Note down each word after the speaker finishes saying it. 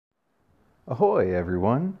Ahoy,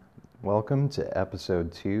 everyone! Welcome to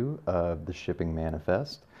episode 2 of the Shipping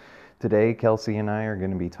Manifest. Today, Kelsey and I are going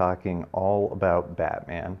to be talking all about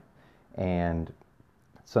Batman, and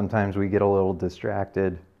sometimes we get a little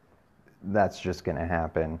distracted. That's just going to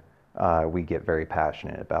happen. We get very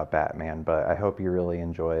passionate about Batman, but I hope you really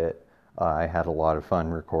enjoy it. I had a lot of fun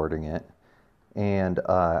recording it, and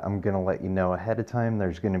I'm going to let you know ahead of time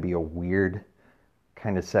there's going to be a weird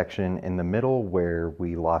kind of section in the middle where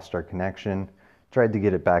we lost our connection. Tried to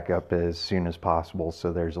get it back up as soon as possible,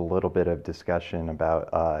 so there's a little bit of discussion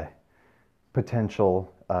about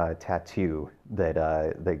potential tattoo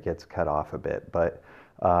that gets cut off a bit. But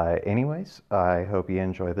anyways, I hope you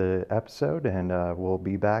enjoy the episode, and we'll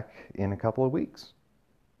be back in a couple of weeks.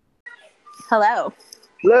 Hello.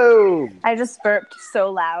 Hello! I just burped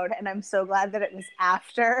so loud, and I'm so glad that it was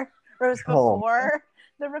after, or it was before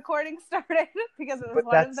the recording started, because it was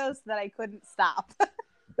one of those that I couldn't stop.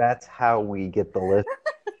 That's how we get the list.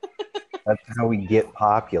 That's how we get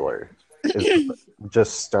popular. Is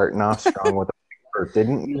just starting off strong with a burp.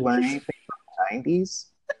 Didn't you learn anything from the 90s?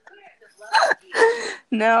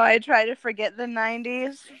 No, I try to forget the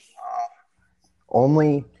 90s.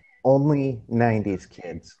 Only 90s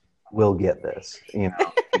kids will get this. You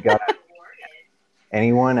know, you gotta,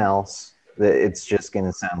 anyone else, it's just going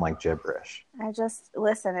to sound like gibberish. I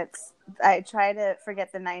try to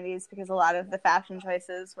forget the 90s because a lot of the fashion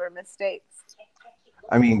choices were mistakes.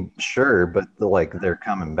 I mean, sure, but they're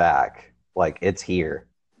coming back. It's here.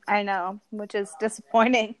 I know, which is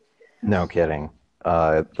disappointing. No kidding.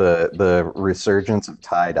 The resurgence of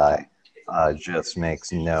tie-dye just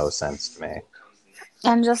makes no sense to me.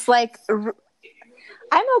 And just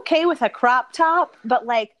I'm okay with a crop top, but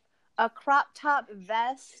a crop top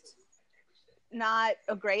vest, not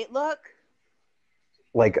a great look.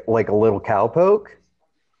 Like a little cowpoke?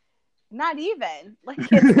 Not even.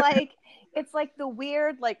 It's like the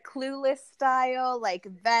weird Clueless style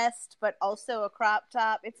vest, but also a crop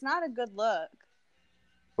top. It's not a good look.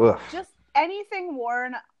 Ugh. Just anything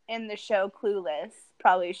worn in the show Clueless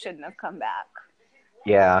probably shouldn't have come back.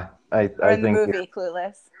 Yeah, I think the movie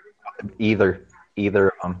Clueless. Either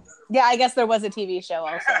of them. Yeah, I guess there was a TV show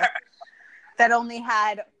also that only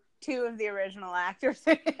had 2 of the original actors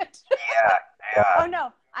in it. Yeah. Oh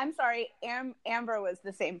no, I'm sorry. Amber was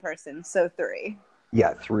the same person, so 3.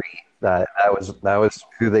 Yeah, 3. That was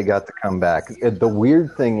who they got to come back. The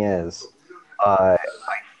weird thing is, I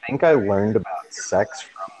think I learned about sex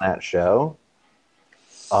from that show.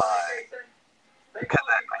 Because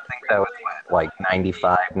I think that was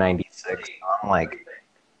 95, 96. I'm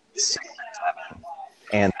 6 or 7,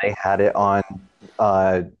 and they had it on.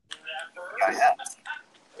 And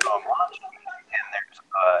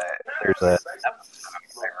there's a episode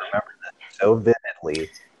I remember that so vividly. The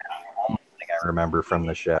only thing I remember from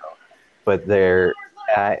the show, but they're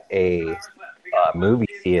at a movie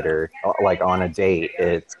theater, on a date.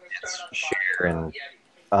 It's Cher and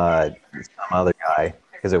some other guy,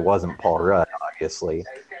 because it wasn't Paul Rudd, obviously.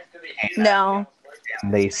 No.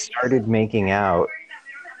 And they started making out,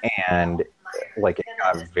 and it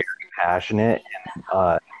got very passionate,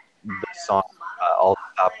 and the song "I'll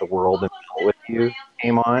Stop the World and Melt with You"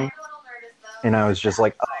 came on, and I was just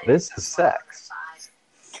like, "Oh, this is sex."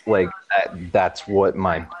 That's what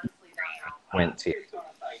my brain went to.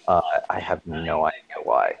 I have no idea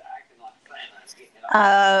why.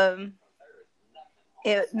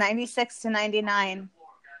 96 to 99.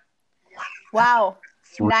 Wow.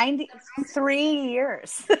 93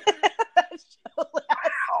 years.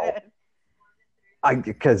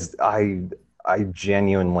 Because I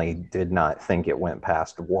genuinely did not think it went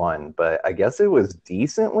past 1, but I guess it was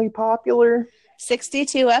decently popular.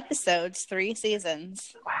 62 episodes, 3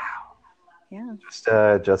 seasons. Wow. Yeah.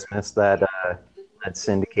 Just missed that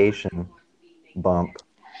syndication bump.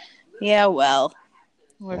 Yeah, well,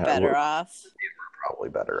 we're better off. We're probably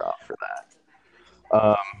better off for that.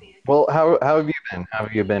 Well, how have you been? How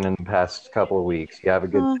have you been in the past couple of weeks? You have a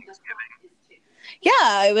good Thanksgiving? Yeah,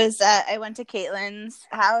 I went to Caitlin's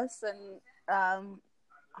house and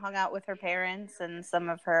hung out with her parents and some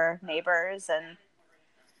of her neighbors and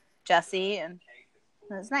Jesse, and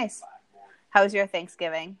it was nice. How was your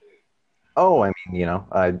Thanksgiving? Oh, I mean,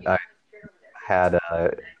 I had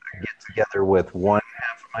a get-together with one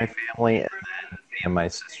half of my family, and then me and my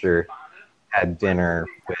sister had dinner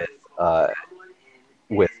with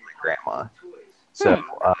my grandma. So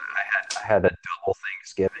I had a double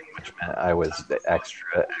Thanksgiving, which meant I was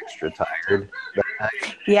extra tired that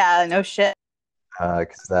night. Yeah, no shit.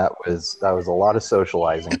 Because that was a lot of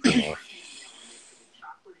socializing for me.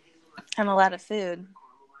 And a lot of food.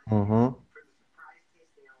 Mm-hmm.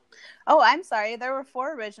 Oh, I'm sorry. There were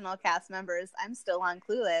 4 original cast members. I'm still on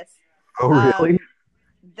Clueless. Oh, really?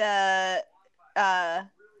 The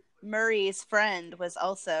Murray's friend was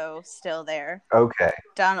also still there. Okay.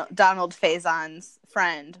 Donald Faison's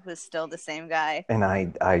friend was still the same guy. And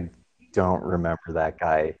I don't remember that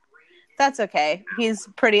guy. That's okay. He's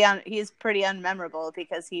pretty unmemorable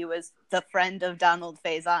because he was the friend of Donald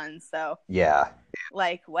Faison. So Yeah,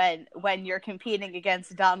 like when you're competing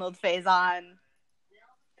against Donald Faison,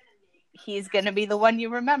 he's gonna be the one you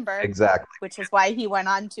remember. exactly. Which is why he went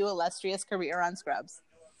on to illustrious career on Scrubs.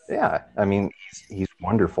 Yeah, I mean, he's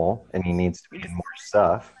wonderful, and he needs to be in more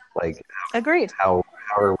stuff. Like, Agreed. how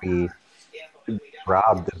are we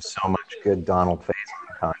robbed of so much good Donald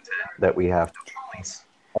Faison content that we have to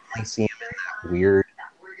only see him in that weird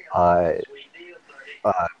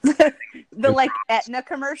The like Aetna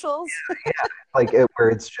commercials. yeah, like where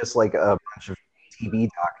it's just like a bunch of TV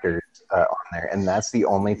doctors on there, and that's the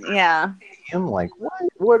only thing. Yeah. I'm like,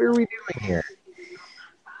 what are we doing here?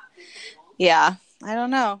 Yeah, I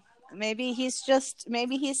don't know. Maybe he's got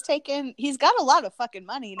a lot of fucking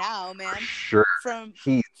money now, man. Sure. From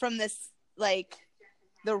this, like,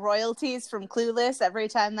 the royalties from Clueless every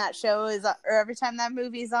time that show is, or every time that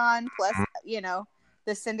movie's on, plus, you know,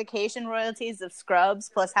 the syndication royalties of Scrubs,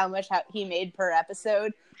 plus how much he made per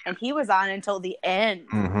episode. And he was on until the end.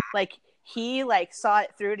 Mm-hmm. Like, he, like, saw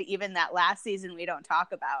it through to even that last season we don't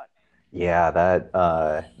talk about. Yeah,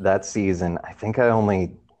 that season, I think I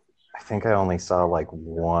only saw like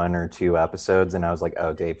 1 or 2 episodes, and I was like,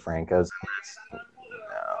 oh, Dave Franco's in this.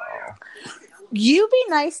 No. You be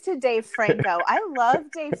nice to Dave Franco. I love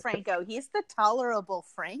Dave Franco. He's the tolerable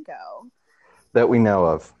Franco that we know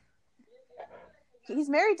of. He's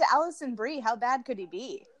married to Allison Brie. How bad could he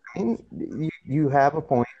be? I mean, you have a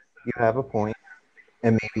point. You have a point.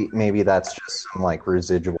 And maybe that's just some like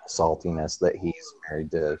residual saltiness that he's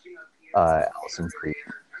married to Allison Brie.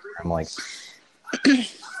 I'm like,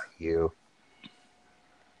 you.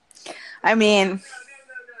 I mean,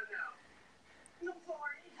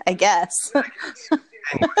 I guess.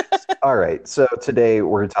 Anyways, all right. So today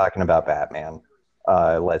we're talking about Batman.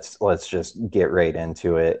 Let's just get right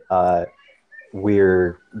into it.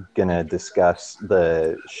 We're gonna discuss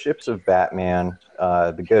the ships of Batman,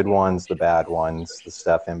 the good ones, the bad ones, the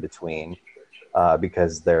stuff in between,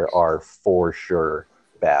 because there are for sure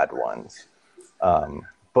bad ones.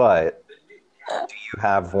 But do you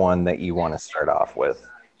have one that you want to start off with?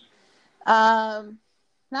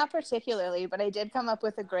 Not particularly, but I did come up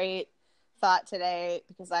with a great thought today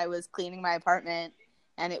because I was cleaning my apartment,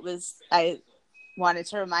 and I wanted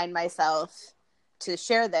to remind myself to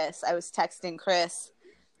share this. I was texting Chris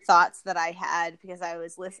thoughts that I had because I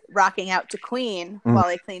was rocking out to Queen while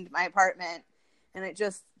I cleaned my apartment, and it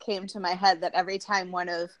just came to my head that every time one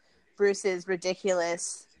of Bruce's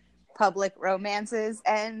ridiculous public romances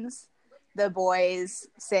ends, the boys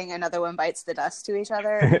sing "Another One Bites the Dust" to each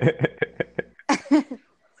other.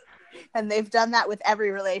 And they've done that with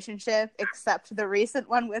every relationship except the recent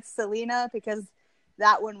one with Selena, because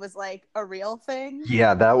that one was like a real thing.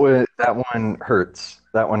 Yeah, that one hurts.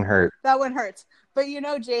 That one hurt. That one hurts. But you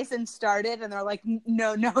know, Jason started, and they're like,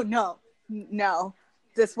 no.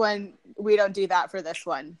 This one, we don't do that for this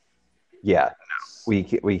one. Yeah, no,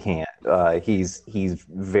 we can't. He's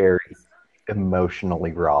very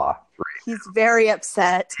emotionally raw. He's very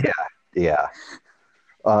upset. Yeah.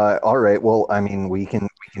 All right. Well, I mean, we can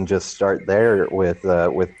just start there with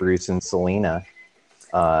Bruce and Selena.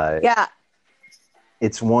 Yeah.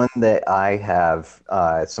 It's one that I have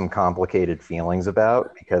some complicated feelings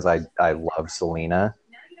about because I love Selena.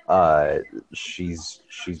 She's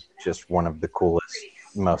just one of the coolest,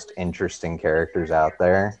 most interesting characters out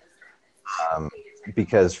there.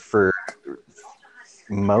 Because for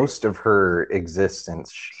most of her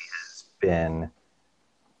existence, she has been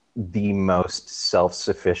the most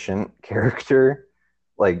self-sufficient character.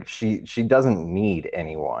 Like she doesn't need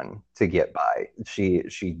anyone to get by. She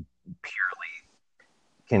purely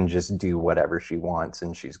can just do whatever she wants,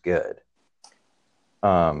 and she's good.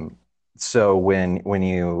 So when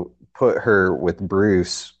you put her with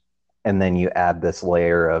Bruce, and then you add this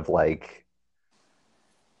layer of like,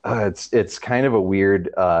 it's kind of a weird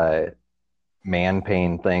man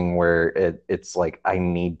pain thing where it's like, I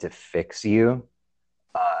need to fix you,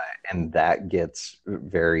 and that gets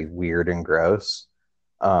very weird and gross.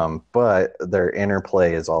 But their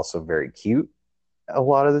interplay is also very cute a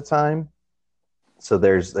lot of the time. So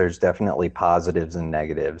there's definitely positives and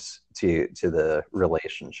negatives to the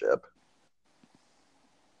relationship.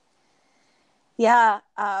 Yeah.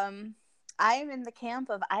 I'm in the camp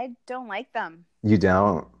of I don't like them. You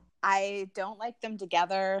don't? I don't like them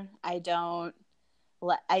together. I don't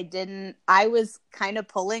I was kind of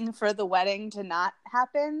pulling for the wedding to not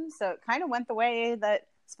happen. So it kind of went the way that,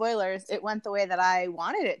 spoilers, it went the way that I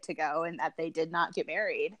wanted it to go, and that they did not get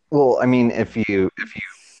married. Well, I mean, if you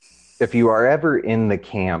are ever in the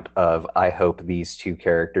camp of I hope these two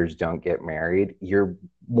characters don't get married, you're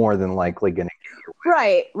more than likely going to get your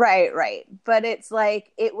way. Right. But it's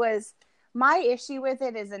like, it was, my issue with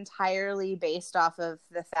it is entirely based off of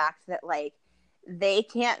the fact that, like, they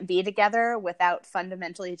can't be together without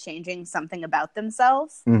fundamentally changing something about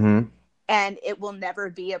themselves. Mm-hmm. And it can never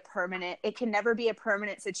be a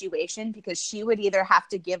permanent situation, because she would either have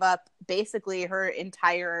to give up basically her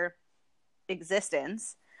entire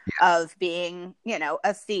existence of being,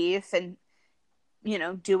 a thief and,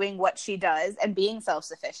 doing what she does and being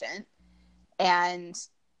self-sufficient, and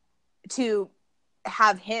to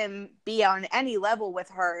have him be on any level with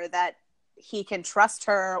her that he can trust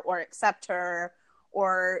her or accept her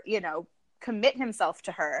or, commit himself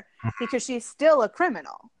to her, because she's still a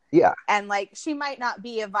criminal. Yeah. And, like, she might not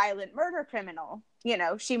be a violent murder criminal.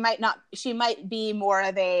 She might be more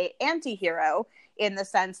of a anti-hero in the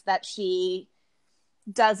sense that she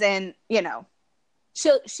doesn't, she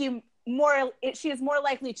is more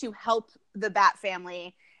likely to help the Bat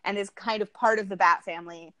family and is kind of part of the Bat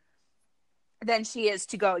family than she is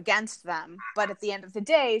to go against them. But at the end of the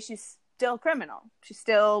day, she's still criminal. She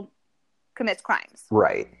still commits crimes.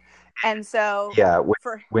 Right. And so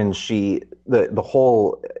when she the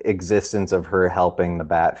whole existence of her helping the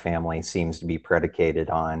Bat family seems to be predicated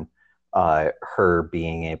on her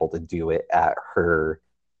being able to do it at her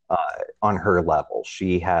on her level.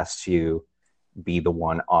 She has to be the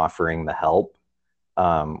one offering the help.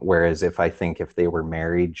 Whereas if they were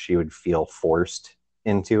married, she would feel forced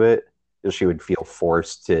into it. She would feel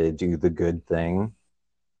forced to do the good thing.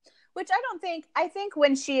 Which I think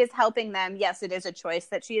when she is helping them, yes, it is a choice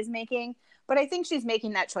that she is making, but I think she's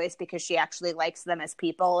making that choice because she actually likes them as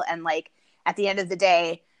people. And, like, at the end of the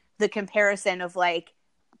day, the comparison of, like,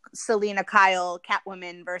 Selena Kyle,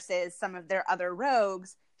 Catwoman versus some of their other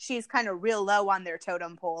rogues, she's kind of real low on their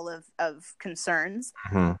totem pole of concerns.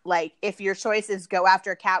 Mm-hmm. Like, if your choice is go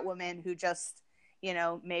after Catwoman, who just,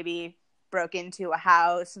 maybe broke into a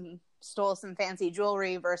house and stole some fancy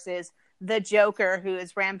jewelry, versus the Joker who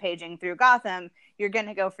is rampaging through Gotham, you're going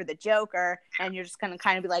to go for the Joker, and you're just going to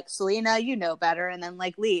kind of be like, Selena, you know better, and then,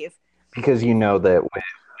 like, leave. Because you know that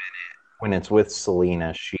when it's with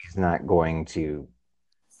Selena, she's not going to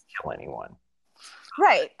kill anyone.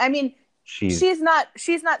 Right. I mean, she's not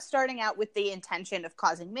starting out with the intention of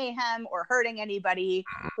causing mayhem or hurting anybody,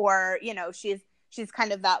 or, she's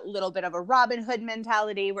kind of that little bit of a Robin Hood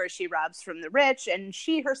mentality where she robs from the rich, and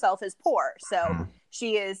she herself is poor. So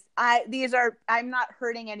she is, I'm not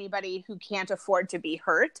hurting anybody who can't afford to be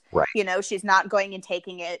hurt. Right. She's not going and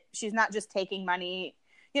taking it. She's not just taking money.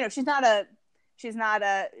 She's not a,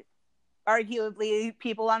 arguably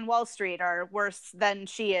people on Wall Street are worse than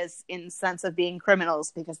she is in sense of being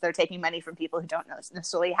criminals, because they're taking money from people who don't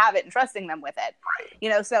necessarily have it and trusting them with it.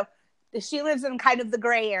 Right. So she lives in kind of the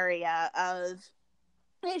gray area of,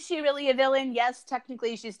 is she really a villain? Yes,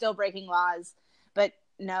 technically she's still breaking laws, but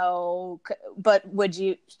no, but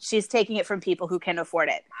she's taking it from people who can afford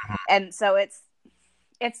it. And so it's,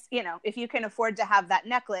 if you can afford to have that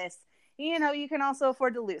necklace, you can also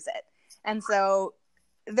afford to lose it. And so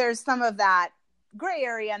there's some of that gray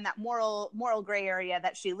area and that moral gray area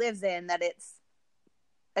that she lives in, that it's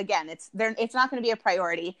not going to be a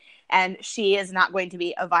priority, and she is not going to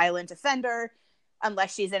be a violent offender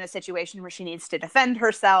unless she's in a situation where she needs to defend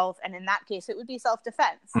herself. And in that case, it would be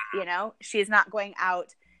self-defense. She's not going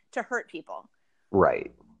out to hurt people.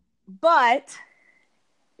 Right. But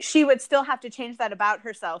she would still have to change that about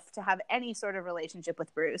herself to have any sort of relationship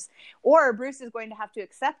with Bruce, or Bruce is going to have to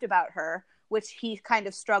accept about her, which he kind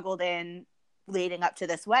of struggled in leading up to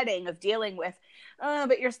this wedding, of dealing with,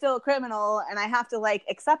 but you're still a criminal, and I have to, like,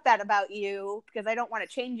 accept that about you because I don't want to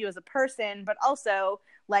change you as a person, but also,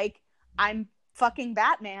 like, I'm fucking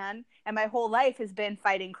Batman, and my whole life has been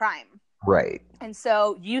fighting crime. Right. And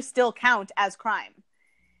so you still count as crime.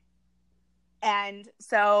 And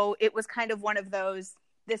so it was kind of one of those,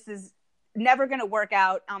 this is never going to work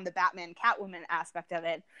out on the Batman Catwoman aspect of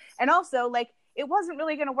it. And also, like, it wasn't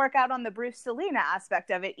really going to work out on the Bruce Selena aspect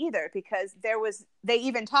of it either, because they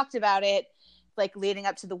even talked about it, like, leading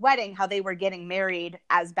up to the wedding, how they were getting married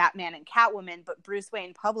as Batman and Catwoman, but Bruce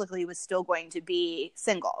Wayne publicly was still going to be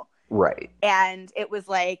single. Right. And it was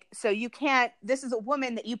like, so you can't, this is a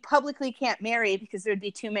woman that you publicly can't marry, because there'd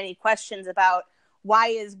be too many questions about why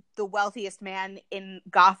is the wealthiest man in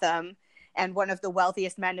Gotham and one of the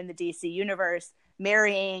wealthiest men in the DC universe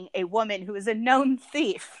marrying a woman who is a known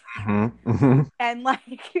thief. Mm-hmm. And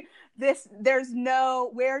like there's no,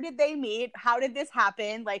 where did they meet? How did this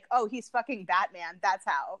happen? Like, oh, he's fucking Batman. That's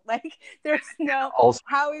how. Like, there's no, Also,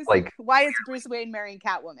 like, why is Bruce Wayne marrying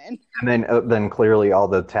Catwoman? and then clearly all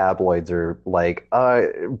the tabloids are like,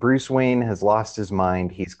 Bruce Wayne has lost his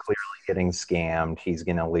mind. He's clearly getting scammed. He's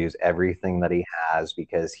gonna lose everything that he has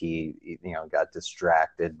because he got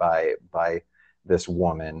distracted by this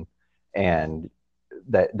woman, and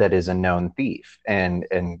that is a known thief. And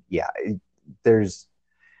yeah, there's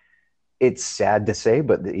it's sad to say,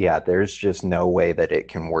 but yeah, there's just no way that it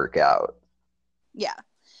can work out. Yeah.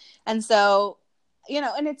 And so,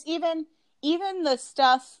 and it's even the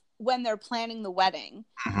stuff when they're planning the wedding.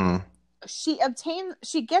 Mm-hmm.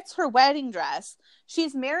 She gets her wedding dress.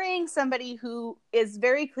 She's marrying somebody who is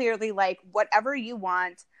very clearly like, whatever you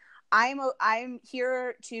want. I'm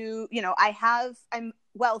here to, I'm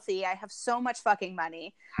wealthy. I have so much fucking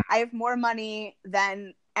money. I have more money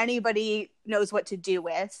than anybody knows what to do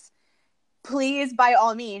with. Please, by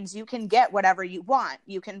all means, you can get whatever you want.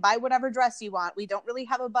 You can buy whatever dress you want. We don't really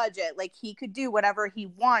have a budget. Like, he could do whatever he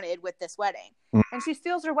wanted with this wedding. Mm-hmm. And she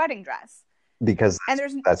steals her wedding dress. Because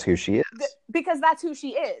that's who she is. Because that's who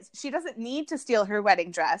she is. She doesn't need to steal her wedding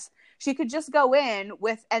dress. She could just go in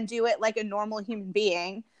and do it like a normal human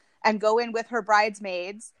being, and go in with her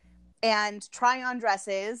bridesmaids and try on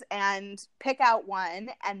dresses and pick out one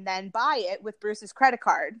and then buy it with Bruce's credit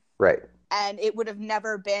card. Right. And it would have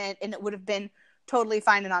been totally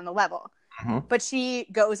fine and on the level. Mm-hmm. But she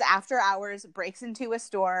goes after hours, breaks into a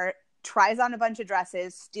store, tries on a bunch of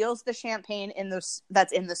dresses, steals the champagne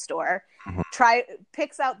that's in the store, mm-hmm.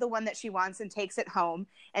 Picks out the one that she wants and takes it home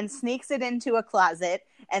and sneaks it into a closet.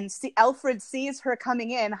 And Alfred sees her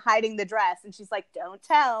coming in, hiding the dress. And she's like, don't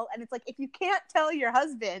tell. And it's like, if you can't tell your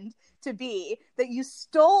husband to be that you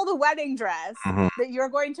stole the wedding dress mm-hmm. that you're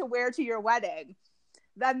going to wear to your wedding,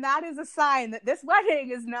 then that is a sign that this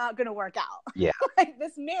wedding is not going to work out. Yeah. Like,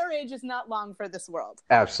 this marriage is not long for this world.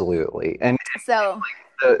 Absolutely. And so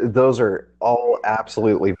those are all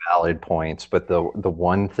absolutely valid points. But the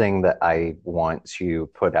one thing that I want to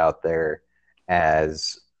put out there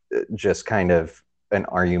as just kind of an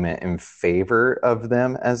argument in favor of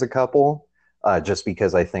them as a couple, just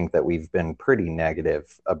because I think that we've been pretty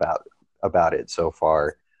negative about it so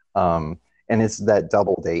far. And it's that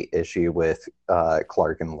double date issue with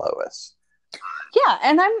Clark and Lois. Yeah,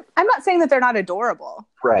 and I'm not saying that they're not adorable.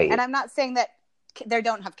 Right. And I'm not saying that they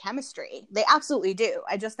don't have chemistry. They absolutely do.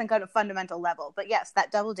 I just think on a fundamental level. But yes,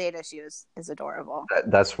 that double date issue is adorable.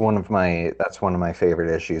 That's one of my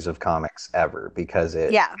favorite issues of comics ever, because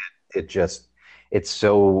it's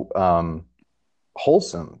so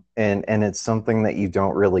wholesome, and it's something that you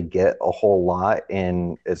don't really get a whole lot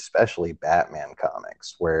in, especially Batman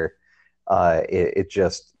comics, where it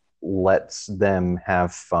just lets them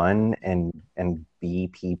have fun and be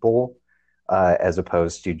people, as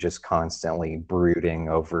opposed to just constantly brooding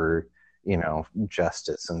over,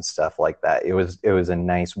 justice and stuff like that. It was a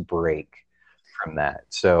nice break from that.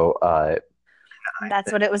 So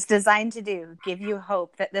that's what it was designed to do. Give you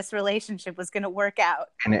hope that this relationship was going to work out.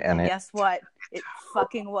 And guess what? It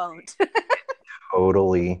fucking won't.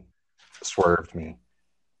 Totally swerved me.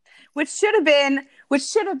 Which should have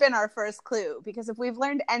been our first clue, because if we've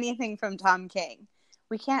learned anything from Tom King,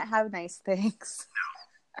 we can't have nice things.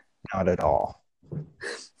 No, not at all.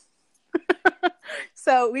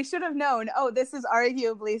 So we should have known, this is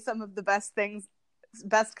arguably some of the best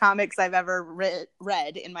comics I've ever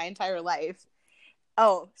read in my entire life.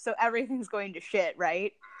 Oh, so everything's going to shit,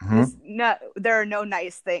 right? Mm-hmm. There are no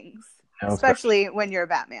nice things, especially when you're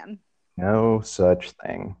Batman. No such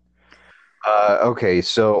thing. Okay,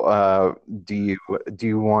 so do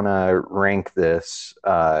you want to rank this?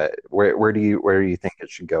 Where do you think it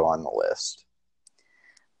should go on the list?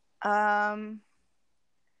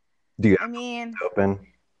 Do you have the list open?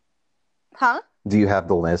 Huh? Do you have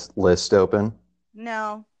the list open?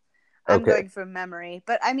 No, I'm going from memory.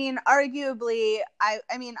 But I mean, arguably, I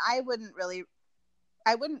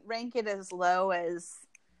wouldn't rank it as low as,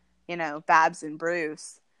 Babs and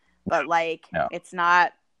Bruce, but it's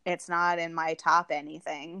not in my top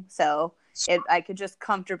anything. So I could just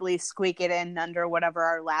comfortably squeak it in under whatever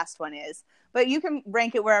our last one is. But you can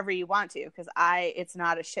rank it wherever you want to, because it's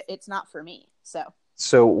not for me.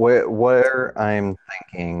 So where I'm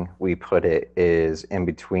thinking we put it is in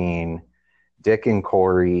between Dick and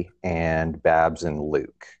Corey and Babs and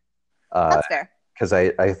Luke. That's fair. Because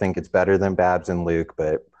I think it's better than Babs and Luke,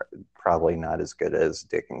 but probably not as good as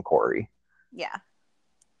Dick and Corey. Yeah.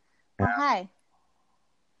 Oh, hi.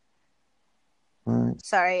 Right.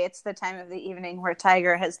 Sorry, it's the time of the evening where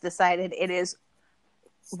Tiger has decided it is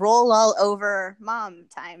roll all over mom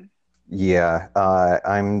time. Yeah,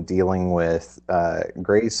 I'm dealing with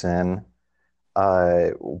Grayson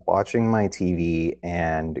watching my TV,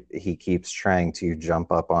 and he keeps trying to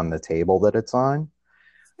jump up on the table that it's on.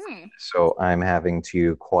 Hmm. So I'm having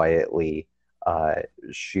to quietly uh,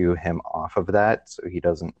 shoo him off of that so he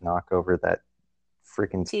doesn't knock over that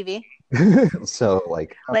freaking TV. TV. So,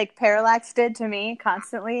 like, Like Parallax did to me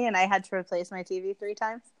constantly, and I had to replace my TV 3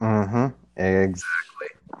 times. exactly.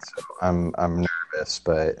 So I'm nervous,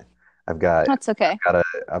 but I've got That's okay.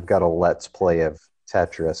 I've got a let's play of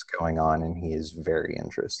Tetris going on, and he is very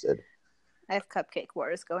interested. I have cupcake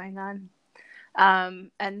wars going on.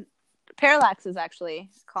 And Parallax is actually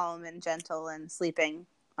calm and gentle and sleeping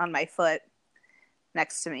on my foot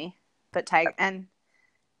next to me. But Tiger, and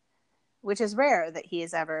which is rare that he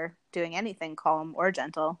is ever doing anything calm or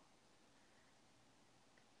gentle.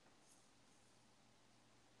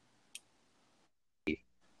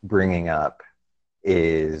 Bringing up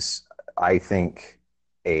is, I think,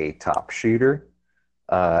 a top shooter.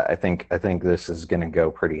 I think this is going to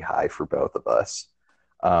go pretty high for both of us,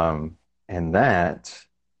 and that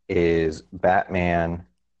is Batman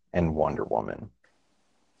and Wonder Woman.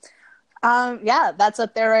 Yeah, that's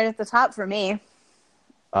up there right at the top for me.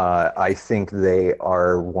 I think they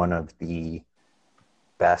are one of the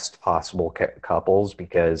best possible couples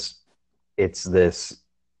because it's this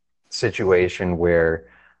situation where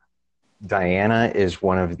Diana is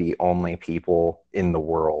one of the only people in the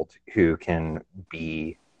world who can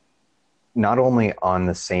be not only on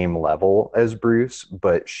the same level as Bruce,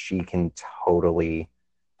 but she can totally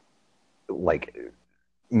like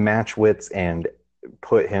match wits and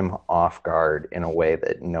put him off guard in a way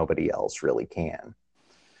that nobody else really can.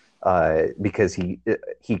 Because he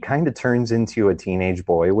kind of turns into a teenage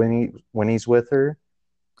boy when he's with her,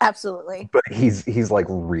 Absolutely. but he's like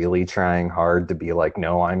really trying hard to be like,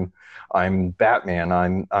 no, I'm Batman.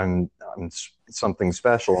 I'm something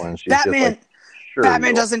special, and she's just Batman like, sure,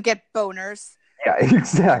 Batman you are. doesn't get boners. Yeah,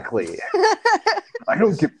 exactly. I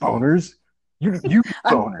don't get boners. You get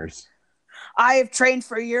boners. I have trained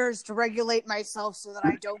for years to regulate myself so that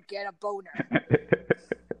I don't get a boner.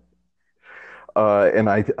 And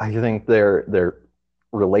I think their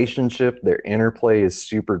relationship, their interplay is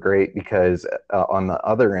super great because on the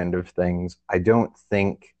other end of things, I don't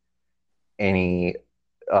think any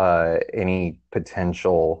any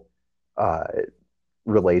potential uh,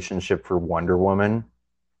 relationship for Wonder Woman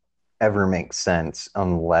ever makes sense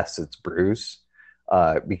unless it's Bruce.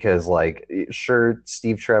 Because like sure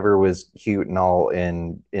Steve Trevor was cute and all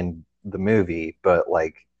in the movie, but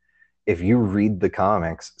like if you read the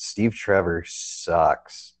comics, Steve Trevor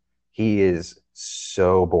sucks. He is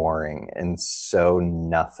so boring and so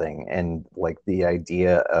nothing. And like the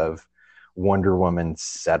idea of Wonder Woman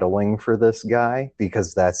settling for this guy,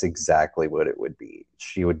 because that's exactly what it would be.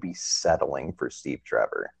 She would be settling for Steve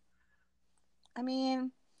Trevor. I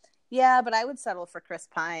mean, yeah, but I would settle for Chris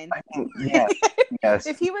Pine. I mean, yeah, yes.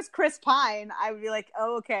 If he was Chris Pine, I would be like,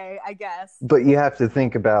 oh, okay, I guess. But you have to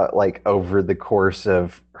think about like over the course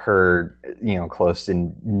of her, close to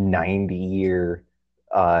 90-year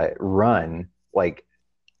run, like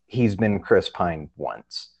he's been Chris Pine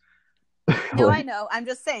once. No, I Like, know. I'm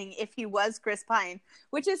just saying if he was Chris Pine,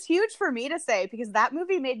 which is huge for me to say because that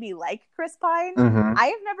movie made me like Chris Pine. mhm. I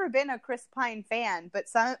have never been a Chris Pine fan, but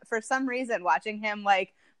for some reason watching him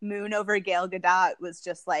like moon over Gail Gadot was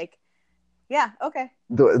just like, yeah, okay.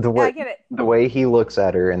 The Yeah, way I get it. the way he looks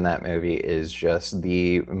at her in that movie is just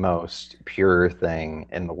the most pure thing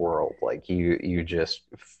in the world. Like you just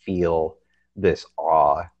feel this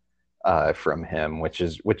awe from him, which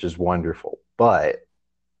is wonderful. But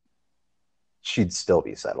she'd still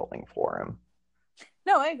be settling for him.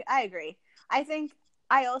 No, I agree. I think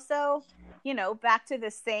I also, back to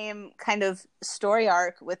the same kind of story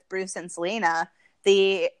arc with Bruce and Selena,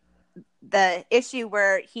 the the issue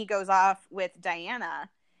where he goes off with Diana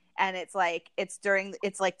and it's like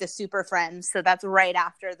the Super Friends, so that's right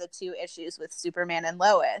after the 2 issues with Superman and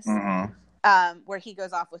Lois, Mm-hmm. where he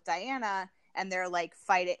goes off with Diana and they're like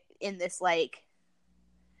fighting in this like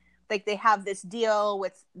they have this deal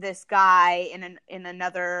with this guy in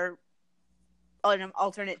another in an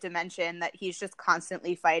alternate dimension that he's just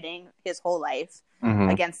constantly fighting his whole life Mm-hmm.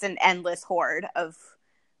 against an endless horde of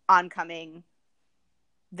oncoming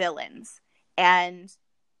villains. And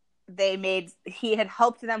he had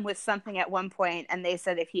helped them with something at one point, and they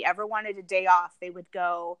said if he ever wanted a day off, they would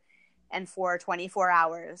go and for 24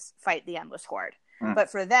 hours fight the endless horde. Mm. But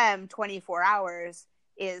for them, 24 hours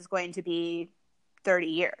is going to be 30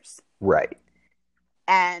 years. Right.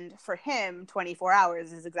 And for him, 24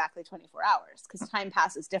 hours is exactly 24 hours because time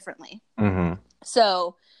passes differently. Mm-hmm.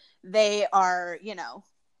 So they are,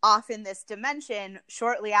 off in this dimension.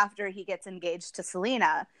 Shortly after he gets engaged to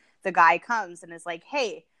Selena, the guy comes and is like,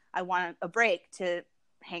 hey, I want a break to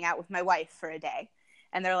hang out with my wife for a day.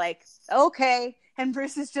 And they're like, okay. And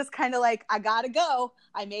Bruce is just kind of like, I gotta go.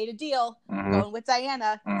 I made a deal. Mm-hmm. Going with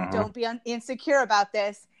Diana. Mm-hmm. Don't be insecure about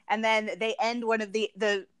this. And then they end one of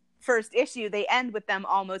the first issue, they end with them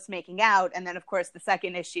almost making out. And then, of course, the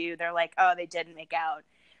second issue, they're like, oh, they didn't make out.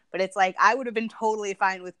 But it's like, I would have been totally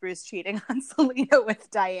fine with Bruce cheating on Selena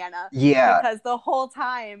with Diana. Yeah. Because the whole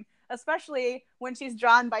time, especially when she's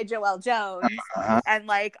drawn by Joelle Jones, and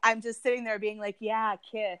like, I'm just sitting there being like, yeah,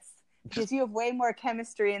 kiss. Because you have way more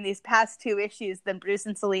chemistry in these past 2 issues than Bruce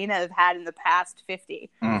and Selena have had in the past 50.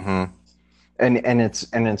 Mm-hmm. And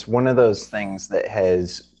it's one of those things that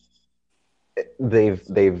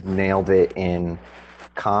they've nailed it in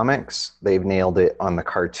comics. They've nailed it on the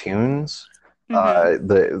cartoons.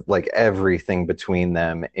 The like everything between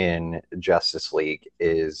them in Justice League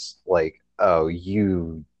is like, oh,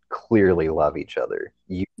 you clearly love each other.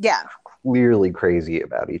 You clearly crazy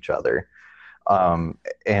about each other.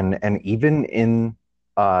 And even in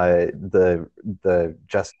the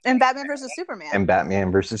Justice and Batman versus Superman and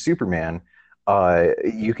Batman versus Superman,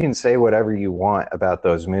 you can say whatever you want about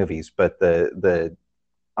those movies, but the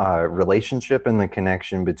relationship and the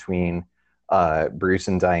connection between Bruce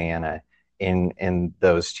and Diana in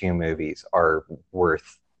those 2 movies are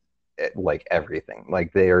worth like everything.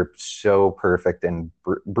 Like they are so perfect, and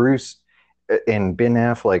Bruce and Ben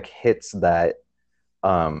Affleck hits that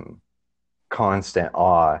constant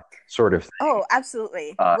awe sort of thing. Oh,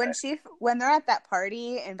 absolutely. When they're at that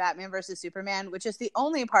party in Batman versus Superman, which is the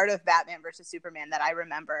only part of Batman versus Superman that I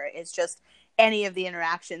remember, is just any of the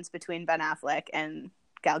interactions between Ben Affleck and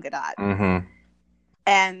Gal Gadot. Mm-hmm.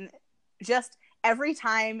 And just every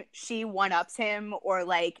time she one-ups him, or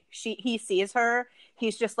like he sees her,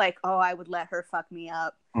 he's just like, oh, I would let her fuck me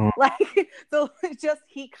up. Like,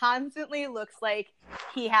 he constantly looks like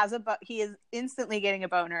he is instantly getting a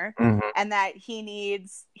boner, and that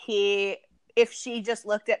if she just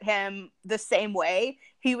looked at him the same way,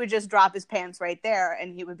 he would just drop his pants right there,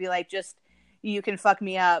 and he would be like, just, you can fuck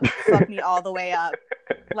me up, fuck me all the way up.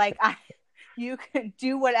 Like, you can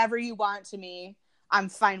do whatever you want to me. I'm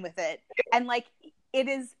fine with it. And like, it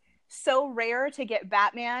is so rare to get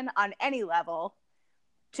Batman on any level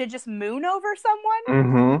to just moon over someone.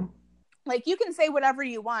 Mm-hmm. Like, you can say whatever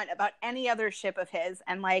you want about any other ship of his,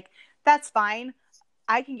 and like, that's fine.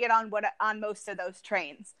 I can get on most of those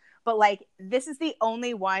trains. But like, this is the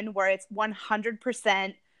only one where it's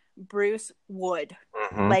 100% Bruce Wood.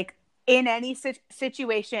 Mm-hmm. Like, in any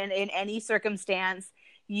situation, in any circumstance,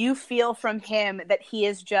 you feel from him that he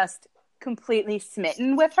is just completely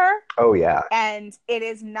smitten with her. Oh yeah. And it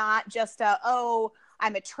is not just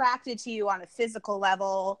I'm attracted to you on a physical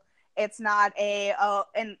level. It's not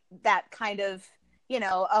and that kind of,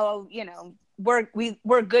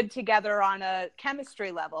 we're good together on a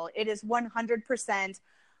chemistry level. It is 100%.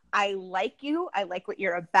 I like you. I like what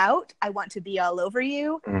you're about. I want to be all over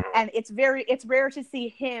you. Mm-hmm. And it's rare to see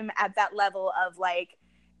him at that level of like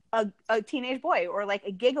a teenage boy, or like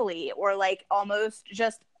a giggly, or like almost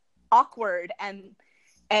just awkward. And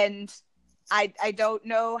I don't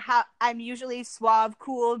know how. I'm usually suave,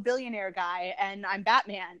 cool billionaire guy, and I'm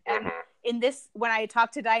Batman. And in this, when I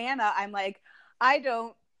talk to Diana, I'm like, I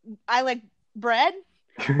like bread.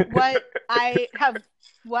 What? I have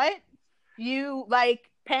what? You like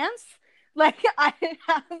pants? Like, I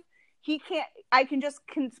can just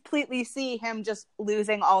completely see him just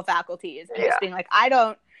losing all faculties and just being like,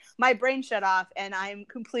 my brain shut off, and I'm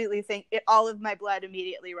completely all of my blood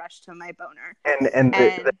immediately rushed to my boner. And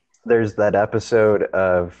there's that episode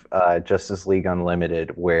of Justice League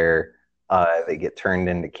Unlimited where they get turned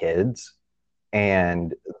into kids,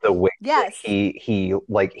 and the way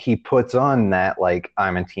he puts on that, like,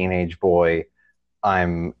 I'm a teenage boy,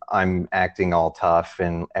 I'm acting all tough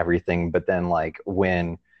and everything, but then like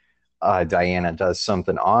when Diana does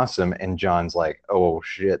something awesome and John's like, oh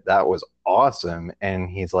shit, that was awesome, and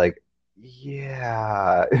he's like,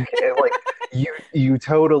 yeah. Like, you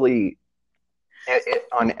totally,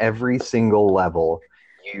 on every single level,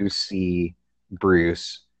 you see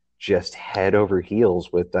Bruce just head over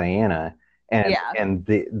heels with Diana. And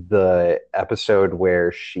the episode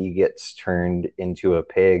where she gets turned into a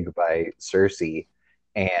pig by Cersei,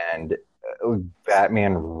 and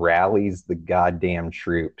Batman rallies the goddamn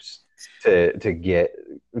troops to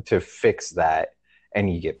fix that,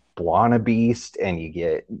 and you get Blonde Beast and you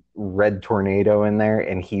get Red Tornado in there,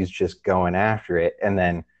 and he's just going after it, and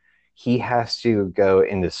then he has to go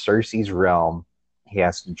into Cersei's realm. He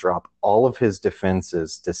has to drop all of his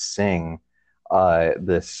defenses to sing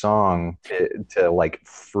this song to like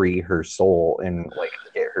free her soul and like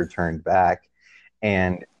get her turned back.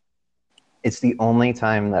 And it's the only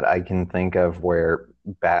time that I can think of where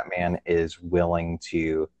Batman is willing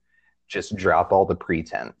to just drop all the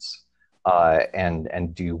pretense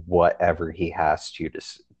and do whatever he has to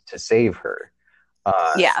save her.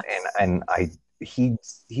 Yeah. And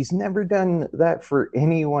he's never done that for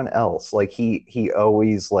anyone else. Like he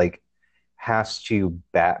always like has to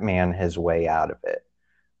Batman his way out of it.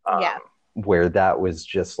 Yeah. Where that was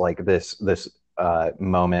just like this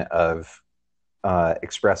moment of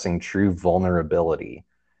expressing true vulnerability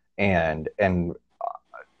and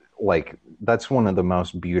like that's one of the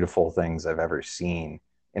most beautiful things I've ever seen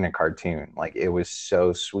in a cartoon. Like it was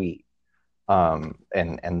so sweet.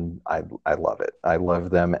 And I love it. I love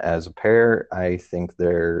them as a pair. I think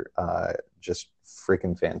they're just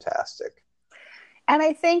freaking fantastic. And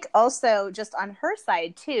I think also just on her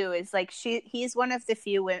side too is like he's one of the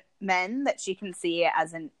few men that she can see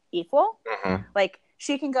as an equal. Mm-hmm. Like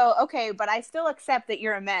she can go, okay, but I still accept that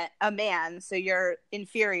you're a man, so you're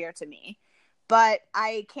inferior to me. But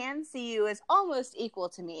I can see you as almost equal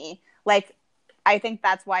to me. Like I think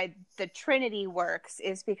that's why the Trinity works,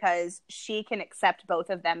 is because she can accept both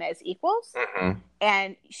of them as equals. Mm-hmm.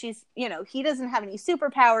 And she's, he doesn't have any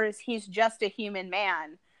superpowers. He's just a human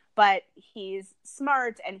man, but he's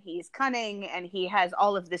smart and he's cunning and he has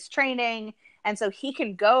all of this training. And so he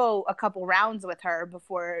can go a couple rounds with her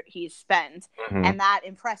before he's spent. Mm-hmm. And that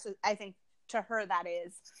impresses, I think to her, that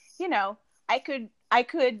is, I could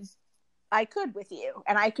with you,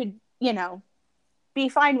 and I could, be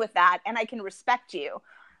fine with that. And I can respect you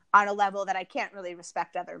on a level that I can't really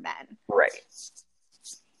respect other men. Right.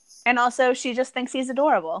 And also she just thinks he's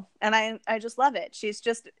adorable. And I just love it.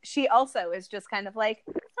 She also is just kind of like,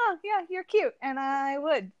 oh yeah, you're cute. And I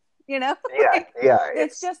would, Yeah. Like, Yeah.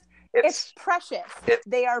 It's precious.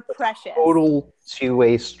 They are precious. Total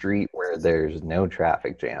two-way street where there's no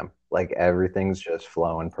traffic jam. Like everything's just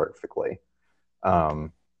flowing perfectly.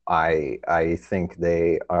 I think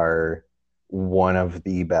they are one of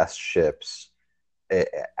the best ships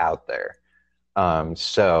out there.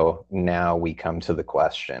 So now we come to the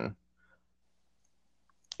question: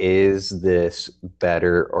 is this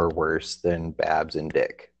better or worse than Babs and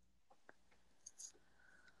Dick?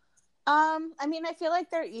 I mean, I feel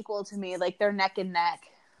like they're equal to me. Like they're neck and neck.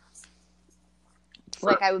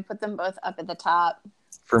 Like I would put them both up at the top.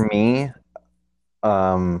 For me,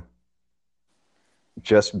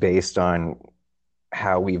 just based on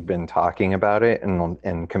how we've been talking about it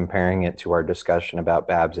and comparing it to our discussion about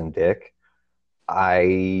Babs and Dick,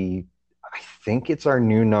 I think it's our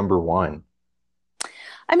new number one.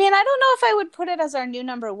 I mean, I don't know if I would put it as our new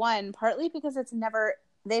number one, partly because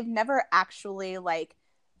they've never actually like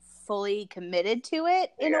fully committed to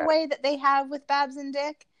it in a way that they have with Babs and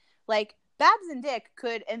Dick. Like Babs and Dick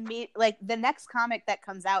could like the next comic that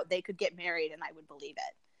comes out, they could get married and I would believe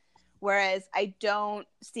it. Whereas I don't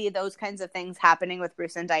see those kinds of things happening with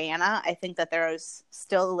Bruce and Diana. I think that there's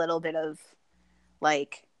still a little bit of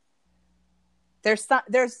like there's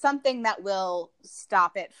something that will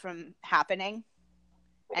stop it from happening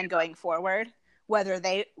and going forward, whether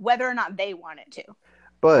or not they want it to.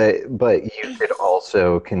 But you could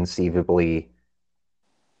also conceivably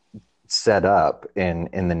set up in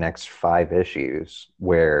the next 5 issues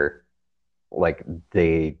where like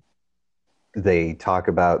they talk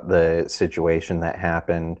about the situation that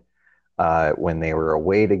happened when they were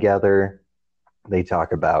away together. They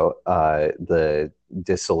talk about the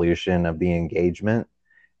dissolution of the engagement,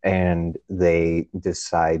 and they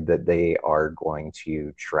decide that they are going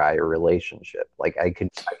to try a relationship. Like I could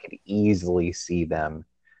easily see them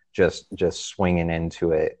just swinging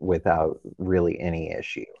into it without really any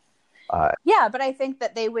issue. Yeah, but I think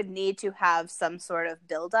that they would need to have some sort of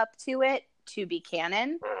build up to it to be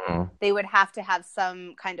canon. Mm-hmm. They would have to have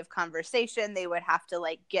some kind of conversation. They would have to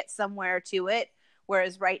like get somewhere to it.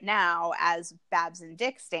 Whereas right now, as Babs and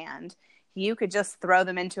Dick stand, you could just throw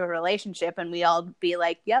them into a relationship and we all be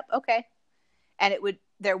like, yep, okay. And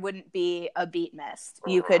there wouldn't be a beat missed.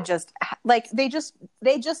 You could just like, they just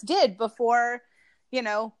did before,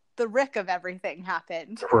 the rick of everything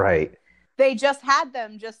happened. Right. They just had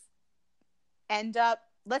them just end up,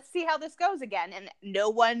 let's see how this goes again. And no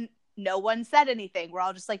one said anything. We're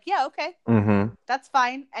all just like, yeah, okay, mm-hmm. That's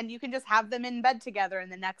fine. And you can just have them in bed together in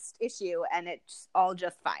the next issue and it's all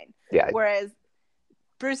just fine. Yeah. Whereas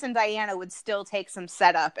Bruce and Diana would still take some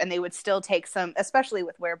setup and they would still take some, especially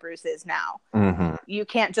with where Bruce is now, mm-hmm. you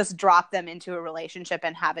can't just drop them into a relationship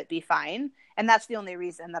and have it be fine. And that's the only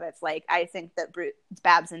reason that it's like, I think that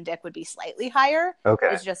Babs and Dick would be slightly higher. Okay.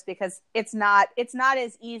 Is just because it's not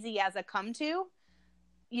as easy as a come to.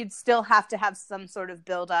 You'd still have to have some sort of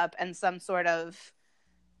build up and some sort of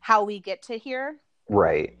how we get to here.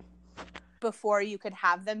 Right. Before you could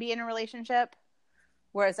have them be in a relationship.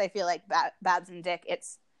 Whereas I feel like Babs and Dick,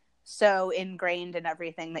 it's so ingrained in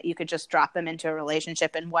everything that you could just drop them into a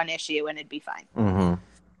relationship in one issue and it'd be fine. Mm-hmm.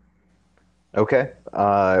 Okay.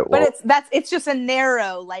 But it's just a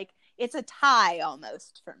narrow, like, it's a tie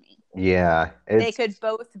almost for me. Yeah. They could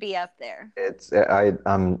both be up there.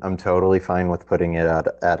 I'm totally fine with putting it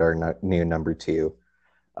at our new number 2.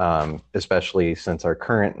 Especially since our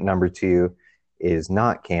current number 2 is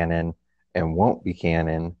not canon and won't be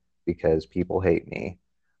canon because people hate me.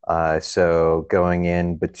 So going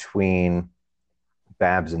in between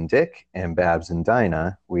Babs and Dick and Babs and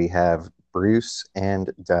Dinah, we have Bruce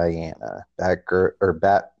and Diana,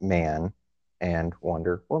 Batman and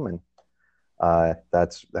Wonder Woman.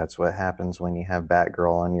 That's what happens when you have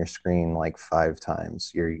Batgirl on your screen like 5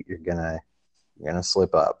 times. You're gonna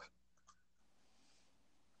slip up.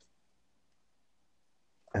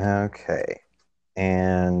 Okay,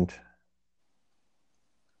 and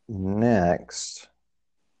next,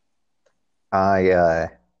 I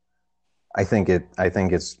think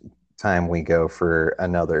it's time we go for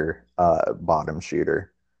another bottom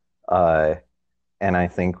shooter, and I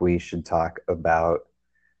think we should talk about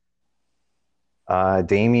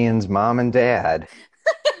Damien's mom and dad,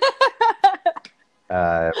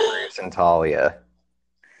 Bruce and Talia.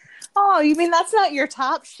 Oh, you mean that's not your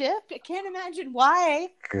top ship? I can't imagine why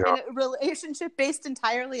God. a relationship based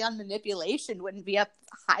entirely on manipulation wouldn't be up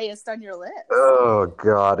highest on your list. Oh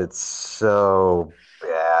God, it's so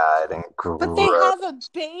bad and gross. But they have a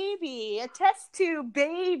baby, a test tube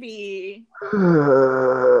baby.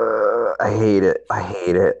 I hate it.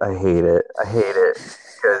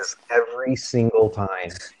 Because every single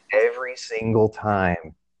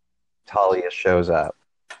time Talia shows up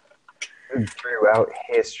throughout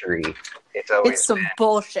history, it's some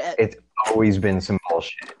bullshit. It's always been some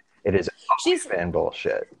bullshit. It has always been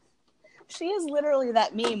bullshit. She is literally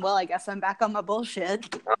that meme. Well, I guess I'm back on my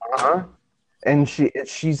bullshit. Uh-huh. And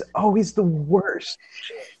she's always the worst.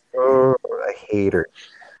 I hate her.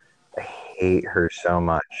 I hate her so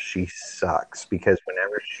much. She sucks because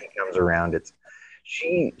whenever she comes around,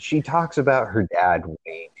 she talks about her dad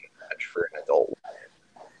way too much for an adult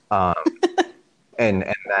woman. And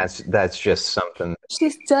that's just something.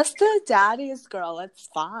 She's just a daddy's girl. It's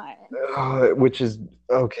fine. Which is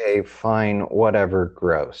okay, fine, whatever.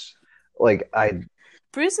 Gross. Like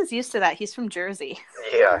Bruce is used to that. He's from Jersey.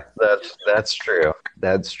 Yeah, that's true.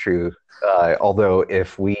 That's true. Although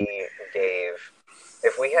if we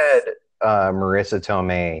had Marissa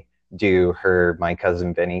Tomei do her My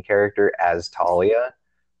Cousin Vinny character as Talia,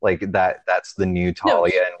 like that's the new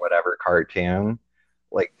Talia in whatever cartoon,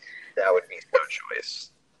 like that would be no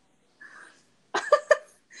choice.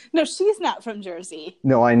 No, she's not from Jersey.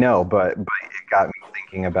 No, I know, but it got me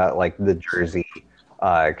thinking about like the Jersey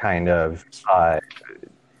kind of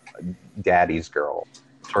daddy's girl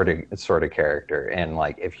sort of character, and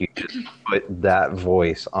like if you just put that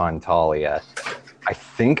voice on Talia, I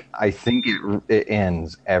think it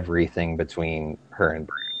ends everything between her and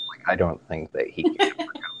Bruce. Like I don't think that he can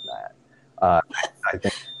overcome that. I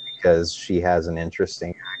think because she has an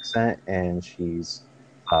interesting accent and she's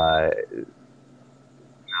not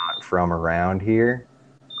from around here.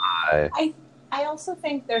 I also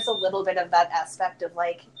think there's a little bit of that aspect of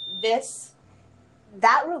like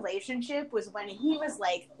that relationship was when he was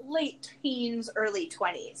like late teens, early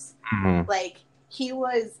 20s. Mm-hmm. Like he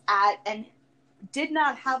was and did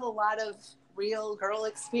not have a lot of real girl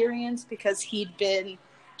experience because he'd been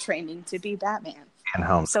training to be Batman. And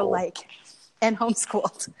homeschooled. So like, and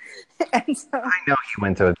homeschooled. And so I know he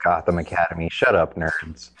went to Gotham Academy. Shut up,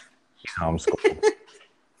 nerds. He's homeschooled.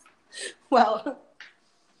 Well,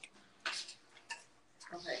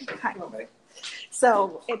 okay.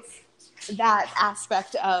 So it's that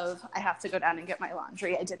aspect of I have to go down and get my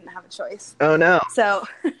laundry. I didn't have a choice. Oh no. So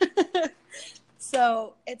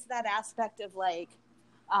it's that aspect of like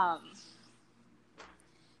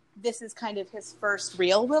this is kind of his first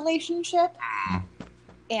real relationship,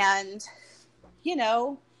 and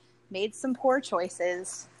made some poor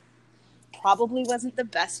choices. Probably wasn't the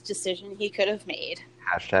best decision he could have made.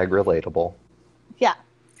 Hashtag relatable. Yeah.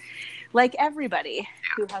 Like everybody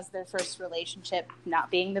who has their first relationship not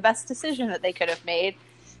being the best decision that they could have made,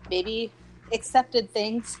 maybe accepted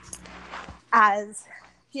things as,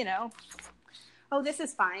 oh, this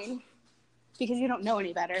is fine because you don't know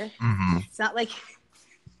any better. Mm-hmm. It's not like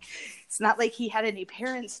It's not like he had any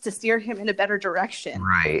parents to steer him in a better direction.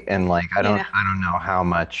 Right. And like I don't know how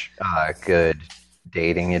much good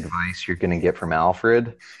dating advice you're gonna get from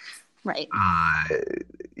Alfred. Right.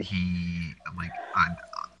 He like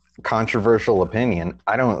controversial opinion.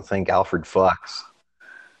 I don't think Alfred fucks.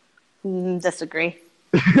 Disagree.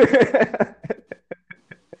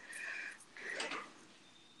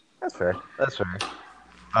 That's fair. That's fair.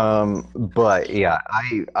 But yeah,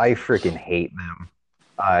 I freaking hate them.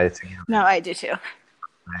 No, I do too.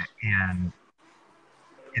 And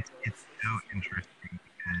it's so interesting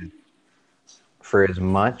because for as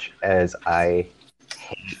much as I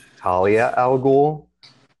hate Talia Al Ghul,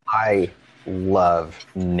 I love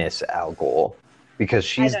Nissa Al Ghul because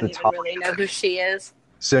she's I don't even really know who she is.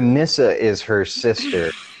 So Nissa is her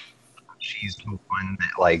sister. She's the one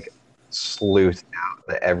that like sleuthed out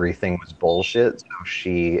that everything was bullshit. So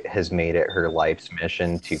she has made it her life's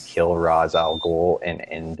mission to kill Ra's al Ghul and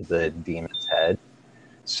end the demon's head.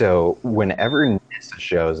 So whenever Nissa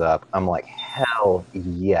shows up, I'm like, hell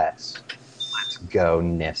yes, let's go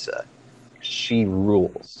Nissa. She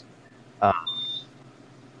rules.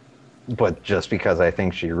 But just because I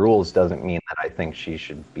think she rules doesn't mean that I think she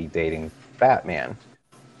should be dating Batman.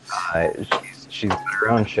 She's got her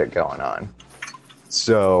own shit going on.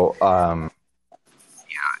 So, yeah,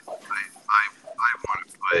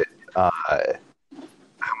 I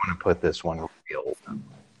want to put this one real.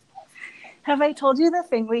 Have I told you the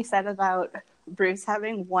thing we said about Bruce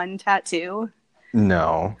having one tattoo?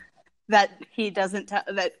 No. That he doesn't,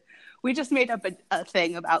 that we just made up a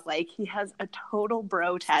thing about like he has a total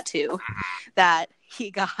bro tattoo that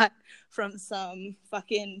he got from some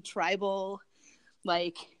fucking tribal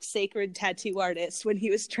like sacred tattoo artist when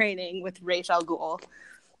he was training with Ra's al Ghul,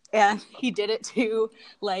 and he did it to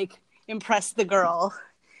like impress the girl,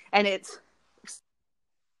 and it's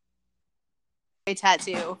a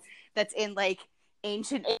tattoo that's in like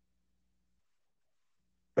ancient.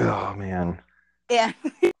 Oh man. Yeah.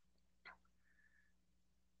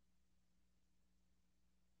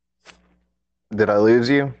 Did I lose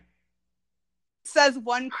you? Says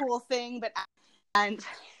one cool thing, but and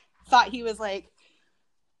thought he was like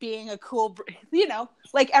being a cool, you know,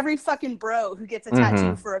 like every fucking bro who gets a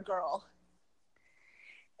tattoo for a girl,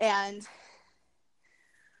 and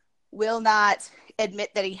will not admit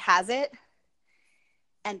that he has it,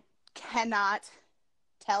 and cannot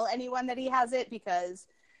tell anyone that he has it because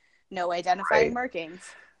no identifying markings.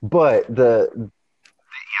 But are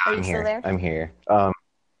you still there? I'm here.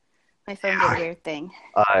 My phone did a weird thing.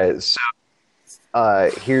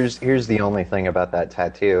 Here's the only thing about that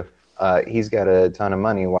tattoo. He's got a ton of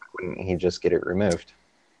money. Why wouldn't he just get it removed?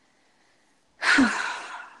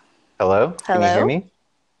 Hello? Can you hear me?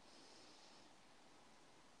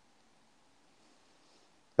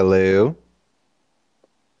 Hello?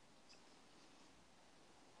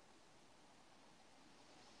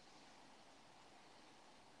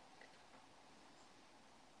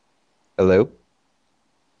 Hello?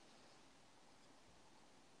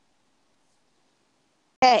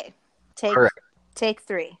 Okay. Take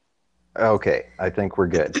 3. Okay, I think we're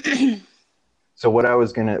good. So what I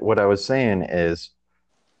was saying is,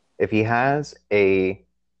 if he has a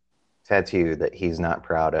tattoo that he's not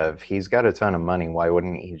proud of, he's got a ton of money. Why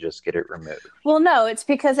wouldn't he just get it removed? Well, no, it's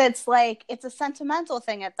because it's like it's a sentimental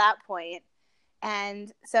thing at that point,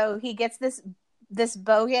 and so he gets this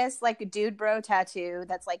bogus like dude bro tattoo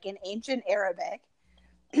that's like in ancient Arabic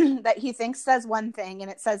that he thinks says one thing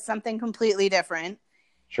and it says something completely different.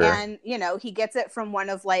 Sure. And you know he gets it from one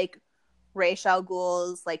of like Ra's al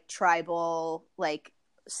Ghul's like tribal like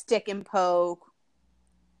stick and poke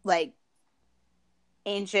like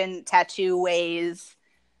ancient tattoo ways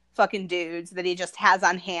fucking dudes that he just has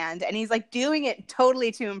on hand, and he's like doing it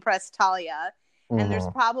totally to impress Talia. And there's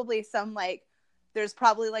probably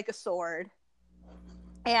like a sword,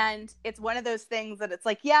 and it's one of those things that it's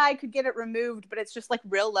like, yeah, I could get it removed, but it's just like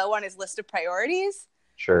real low on his list of priorities.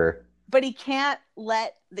 Sure. But he can't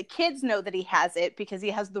let the kids know that he has it because he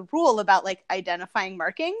has the rule about like identifying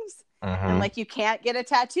markings. And like you can't get a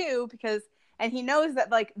tattoo because, and he knows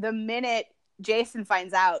that like the minute Jason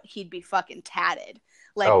finds out, he'd be fucking tatted.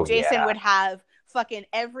 Like Jason would have fucking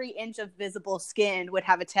every inch of visible skin would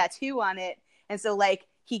have a tattoo on it. And so like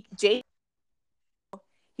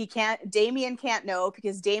Damien can't know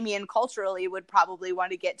because Damien culturally would probably want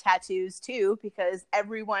to get tattoos too because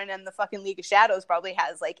everyone in the fucking League of Shadows probably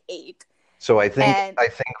has like 8. So I think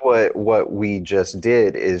what we just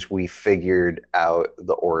did is we figured out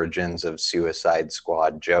the origins of Suicide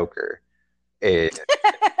Squad Joker.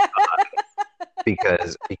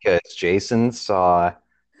 Because Jason saw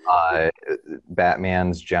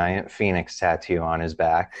Batman's giant phoenix tattoo on his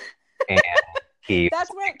back, and he That's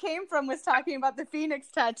where it came from, was talking about the Phoenix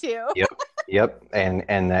tattoo. yep, yep,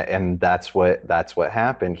 and that's what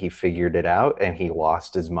happened. He figured it out, and he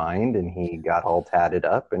lost his mind, and he got all tatted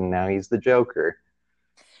up, and now he's the Joker.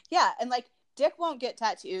 Yeah, and like Dick won't get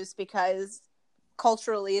tattoos because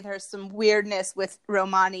culturally there's some weirdness with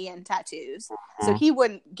Romani and tattoos. So he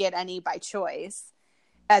wouldn't get any by choice.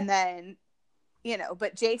 And then,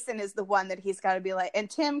 but Jason is the one that he's got to be like, and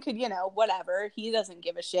Tim could, whatever. He doesn't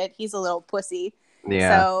give a shit. He's a little pussy.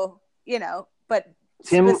 Yeah, So, but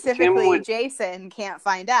Tim specifically would. Jason can't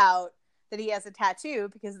find out that he has a tattoo,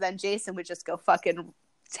 because then Jason would just go fucking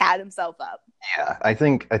tat himself up. Yeah, I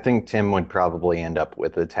think Tim would probably end up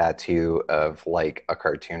with a tattoo of like a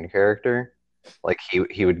cartoon character. Like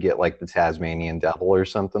he would get like the Tasmanian Devil or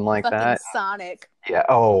something like Fucking that. Sonic. Yeah.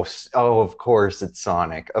 Oh, of course it's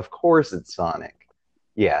Sonic. Of course it's Sonic.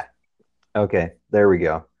 Yeah. Okay, there we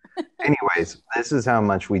go. Anyways, this is how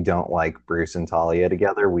much we don't like Bruce and Talia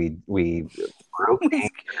together. We broke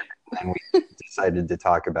ink and we decided to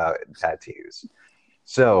talk about tattoos.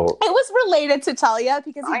 So It was related to Talia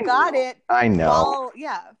because he got it. I know. While,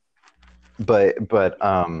 yeah. But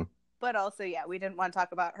also, yeah, we didn't want to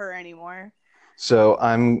talk about her anymore. So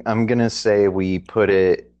I'm gonna say we put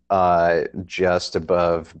it just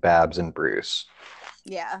above Babs and Bruce.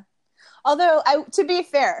 Yeah. Although, to be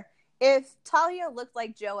fair, if Talia looked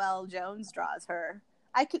like Joelle Jones draws her,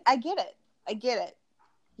 I get it. I get it.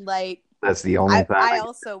 Like, That's the only time. I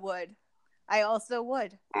also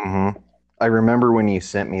would. Mm-hmm. I remember when you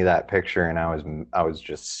sent me that picture, and I was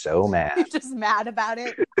just so mad. You're just mad about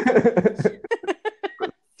it.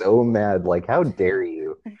 So mad. Like, how dare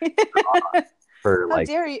you?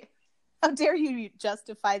 How dare you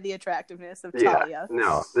justify the attractiveness of Talia?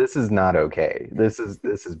 No, this is not okay. This is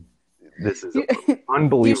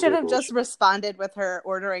unbelievable. You should have just responded with her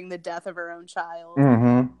ordering the death of her own child.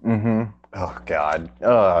 Mm-hmm. Mm-hmm. Oh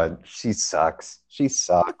God. She sucks. She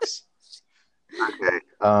sucks. Okay.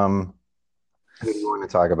 Who do you want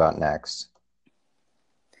to talk about next?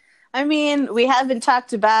 I mean, we haven't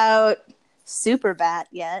talked about Superbat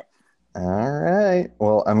yet. All right.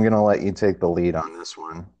 Well, I'm gonna let you take the lead on this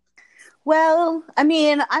one. Well, I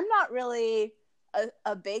mean, I'm not really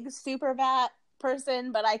a big Superbat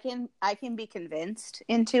person, but I can be convinced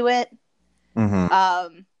into it.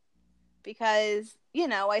 Mm-hmm. Because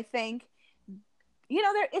I think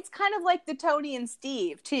it's kind of like the Tony and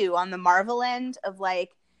Steve too on the Marvel end of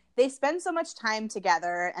like, they spend so much time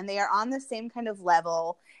together and they are on the same kind of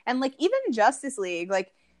level. And like even Justice League,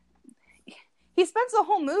 like he spends the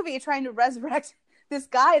whole movie trying to resurrect this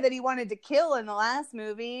guy that he wanted to kill in the last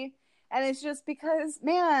movie. And it's just because,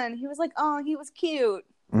 man, he was like, oh, he was cute.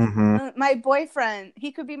 Mm-hmm. My boyfriend,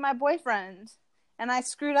 he could be my boyfriend. And I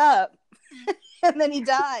screwed up. And then he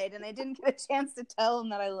died. And I didn't get a chance to tell him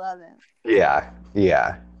that I love him. Yeah.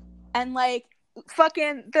 Yeah. And like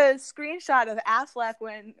fucking the screenshot of Affleck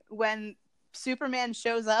when Superman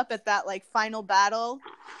shows up at that like final battle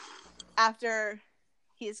after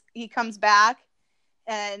he comes back,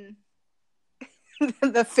 and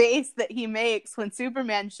the face that he makes when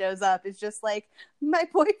Superman shows up is just like, my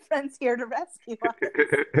boyfriend's here to rescue us.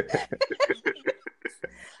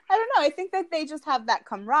 I don't know. I think that they just have that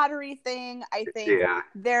camaraderie thing. I think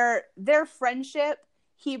their friendship,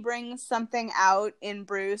 he brings something out in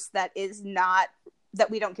Bruce that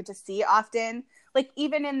we don't get to see often. Like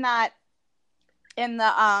even in the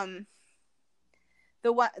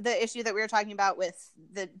issue that we were talking about with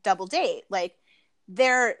the double date, like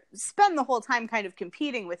they're spend the whole time kind of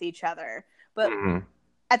competing with each other, but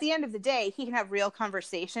at the end of the day, he can have real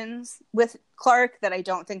conversations with Clark that I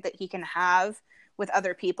don't think that he can have with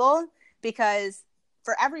other people, because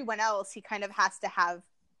for everyone else, he kind of has to have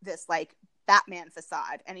this like Batman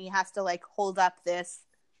facade, and he has to like hold up this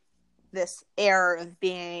air of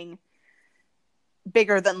being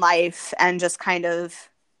bigger than life and just kind of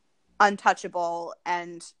untouchable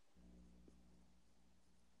and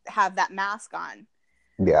have that mask on.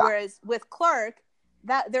 Yeah. Whereas with Clark,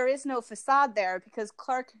 that there is no facade there, because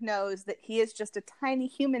Clark knows that he is just a tiny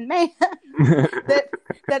human man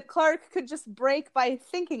that Clark could just break by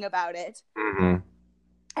thinking about it. Mm-hmm.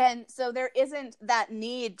 And so there isn't that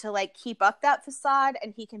need to like keep up that facade,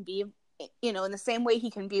 and he can be, in the same way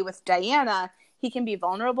he can be with Diana, he can be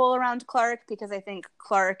vulnerable around Clark, because I think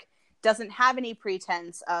Clark doesn't have any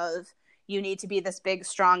pretense of, you need to be this big,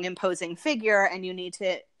 strong, imposing figure, and you need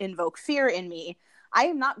to invoke fear in me. I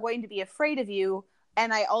am not going to be afraid of you,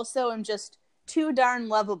 and I also am just too darn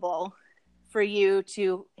lovable for you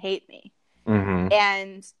to hate me. Mm-hmm.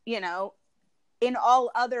 And, in all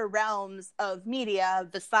other realms of media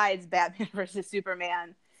besides Batman versus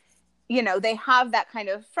Superman, you know, they have that kind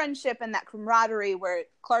of friendship and that camaraderie where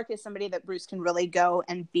Clark is somebody that Bruce can really go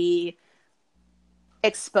and be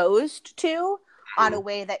exposed to on a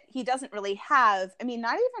way that he doesn't really have. I mean,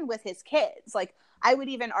 not even with his kids. Like, I would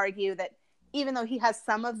even argue that even though he has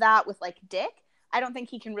some of that with like Dick, I don't think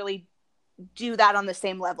he can really do that on the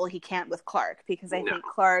same level he can't with Clark, because I think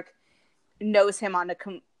Clark knows him on a,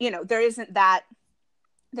 you know, there isn't that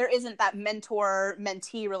mentor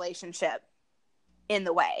mentee relationship in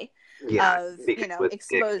the way of, you know,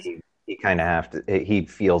 exposed. He kind of he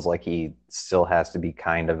feels like he still has to be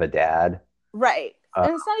kind of a dad. Right.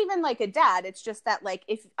 And it's not even like a dad. It's just that, like,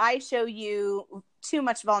 if I show you too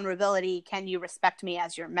much vulnerability, can you respect me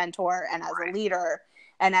as your mentor and as a leader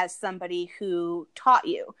and as somebody who taught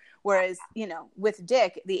you? Whereas, you know, with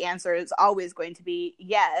Dick, the answer is always going to be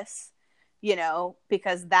yes, you know,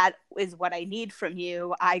 because that is what I need from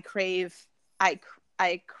you. I crave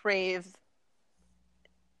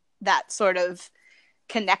that sort of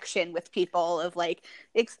connection with people of like,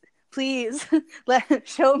 please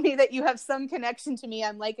show me that you have some connection to me.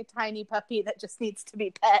 I'm like a tiny puppy that just needs to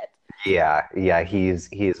be pet. Yeah, he's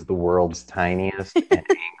the world's tiniest and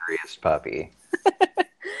angriest puppy.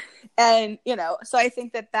 And, you know, so I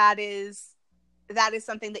think that is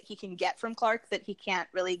something that he can get from Clark that he can't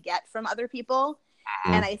really get from other people.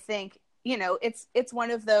 Mm-hmm. And I think, you know, it's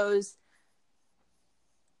one of those,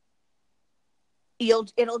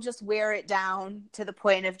 it'll just wear it down to the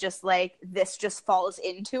point of just like, this just falls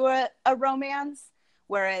into a romance,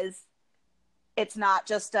 whereas it's not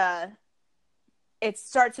just it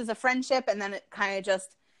starts as a friendship and then it kind of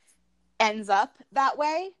just ends up that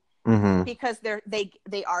way. Mm-hmm. Because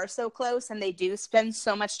they are so close and they do spend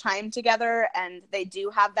so much time together and they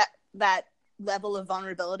do have that level of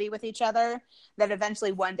vulnerability with each other that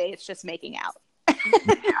eventually one day it's just making out.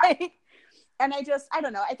 Like, and I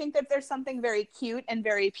don't know. I think that there's something very cute and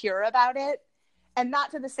very pure about it, and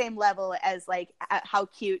not to the same level as like how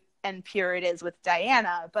cute and pure it is with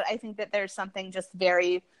Diana. But I think that there's something just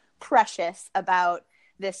very precious about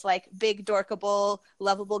this like big, dorkable,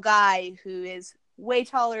 lovable guy who is way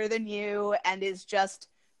taller than you and is just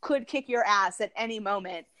could kick your ass at any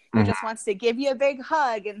moment. Who just wants to give you a big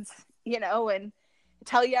hug and, you know, and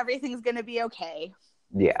tell you everything's going to be okay.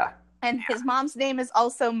 Yeah. And his mom's name is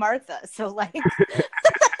also Martha. So, like,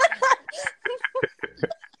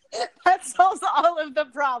 that solves all of the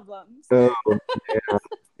problems. Oh,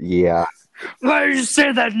 yeah. Why did you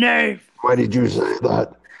say that name? Why did you say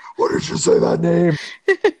that? Why did you say that name?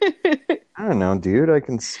 I don't know, dude. I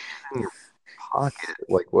can see it in your pocket.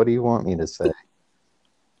 Like, what do you want me to say?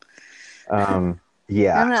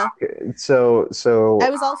 Yeah. I don't know. Okay. So I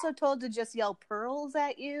was also told to just yell pearls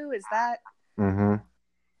at you. Is that? Mm-hmm.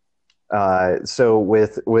 So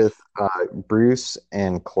with Bruce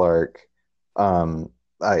and Clark,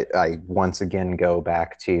 I once again go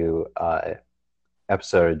back to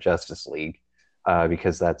episode of Justice League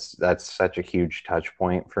because that's such a huge touch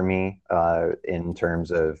point for me in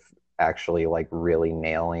terms of actually like really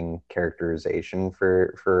nailing characterization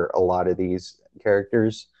for a lot of these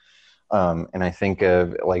characters. And I think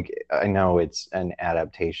of like, I know it's an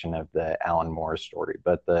adaptation of the Alan Moore story,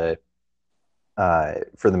 but for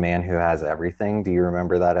the man who has everything. Do you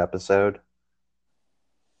remember that episode?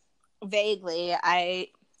 Vaguely.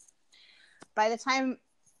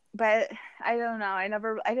 But I don't know. I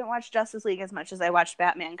didn't watch Justice League as much as I watched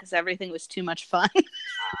Batman because everything was too much fun.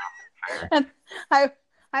 And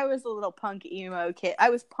I was a little punk emo kid. I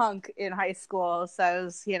was punk in high school, so I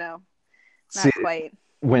was, you know, not quite.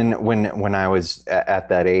 When I was at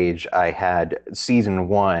that age, I had season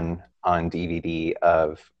 1 on DVD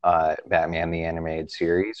of Batman the Animated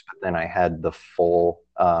Series, but then I had the full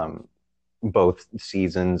both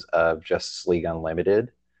seasons of Justice League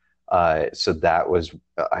Unlimited. So that was,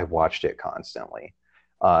 I watched it constantly.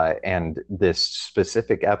 And this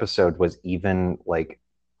specific episode was even like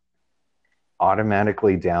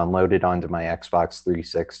automatically downloaded onto my Xbox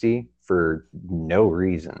 360 for no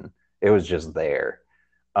reason. It was just there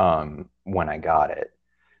when I got it.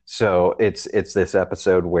 So it's this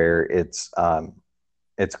episode where it's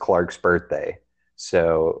Clark's birthday.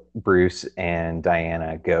 So Bruce and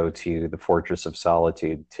Diana go to the Fortress of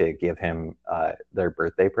Solitude to give him their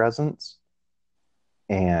birthday presents.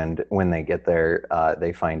 And when they get there,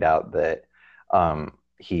 they find out that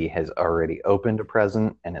he has already opened a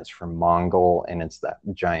present, and it's from Mongol, and it's that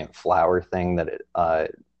giant flower thing that it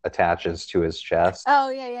attaches to his chest. Oh,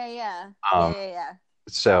 yeah.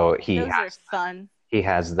 So those are fun. He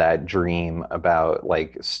has that dream about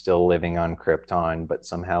like still living on Krypton, but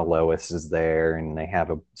somehow Lois is there, and they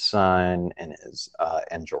have a son, and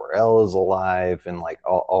and Jor-El is alive, and like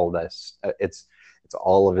all this. It's It's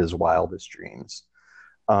all of his wildest dreams.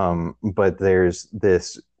 But there's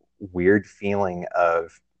this weird feeling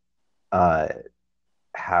of uh,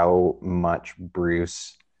 how much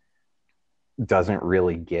Bruce doesn't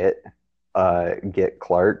really get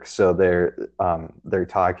Clark. So they're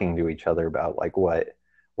talking to each other about like what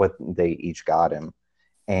they each got him,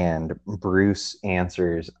 and Bruce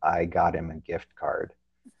answers, "I got him a gift card."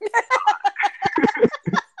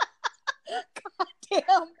 God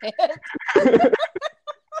damn it.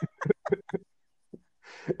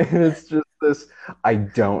 And it's just this, I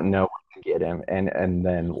don't know what to get him, and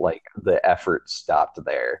then like the effort stopped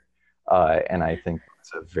there, and I think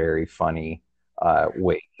it's a very funny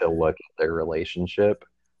way to look at their relationship,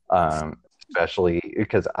 especially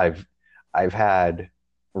because I've had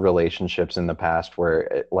relationships in the past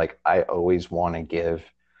where like I always want to give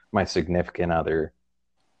my significant other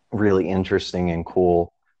really interesting and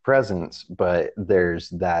cool presents, but there's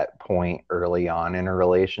that point early on in a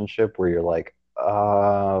relationship where you're like,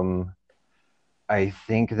 I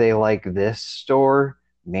think they like this store,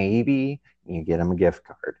 maybe. You get them a gift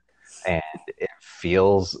card. And it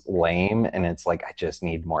feels lame, and it's like, I just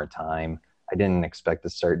need more time. I didn't expect to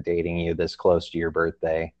start dating you this close to your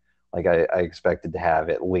birthday. Like I expected to have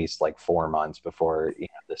at least like 4 months before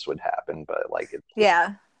this would happen, but like it.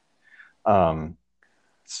 Yeah. Um,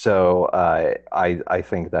 so I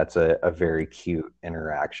think that's a very cute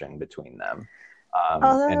interaction between them. And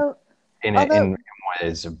Although, in what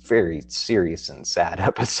is a very serious and sad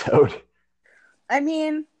episode. I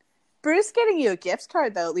mean, Bruce getting you a gift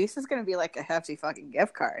card though, at least it's gonna be like a hefty fucking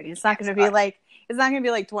gift card. It's not gonna be like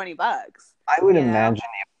 $20. I would imagine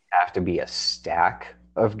it would have to be a stack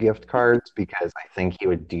of gift cards because I think he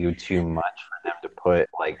would do too much for them to put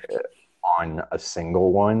like on a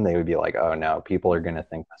single one. They would be like, oh no, people are gonna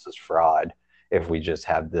think this is fraud if we just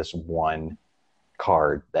have this one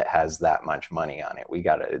card that has that much money on it. We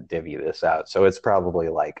got to divvy this out. So it's probably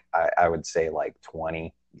like I would say like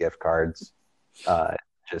 20 gift cards,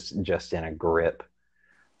 just in a grip.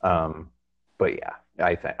 But yeah,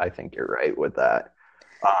 I think you're right with that.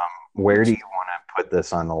 Where do you want to put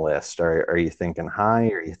this on the list? Are you thinking high?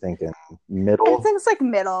 Are you thinking middle? I think it's like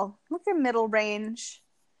middle. Look at middle range.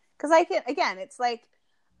 Because I can, again, it's like,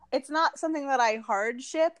 it's not something that I hard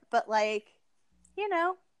ship, but like,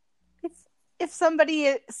 if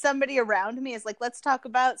somebody around me is like, let's talk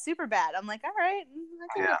about Superbad, I'm like, all right, I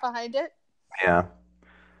can get behind it. Yeah.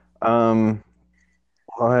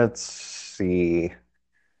 Let's see.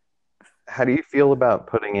 How do you feel about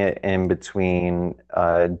putting it in between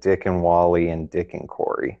Dick and Wally and Dick and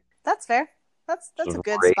Corey? That's fair. That's So a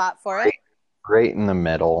good spot for it. Right in the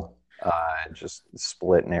middle, just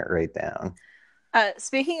splitting it right down.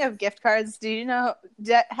 Speaking of gift cards, do you know?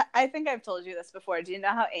 I think I've told you this before. Do you know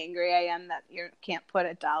how angry I am that you can't put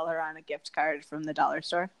 $1 on a gift card from the dollar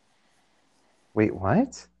store? Wait,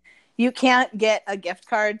 what? You can't get a gift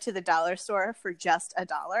card to the dollar store for just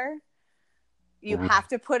 $1. You have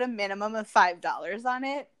to put a minimum of $5 on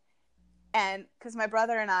it. And because my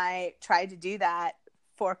brother and I tried to do that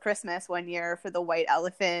for Christmas one year for the white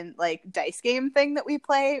elephant like dice game thing that we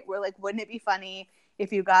play, we're like, wouldn't it be funny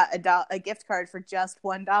if you got a gift card for just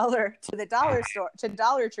 $1 to the dollar store, to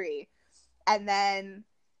Dollar Tree? And then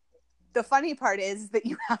the funny part is that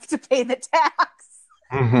you have to pay the tax.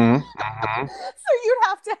 So you'd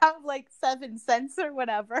have to have like 7 cents or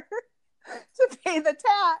whatever to pay the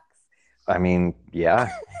tax. I mean, yeah.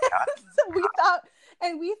 So we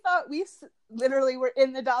thought we literally were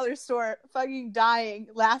in the dollar store fucking dying,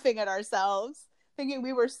 laughing at ourselves, thinking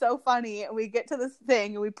we were so funny. And we get to this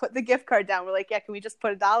thing and we put the gift card down. We're like, yeah, can we just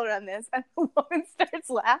put $1 on this? And the woman starts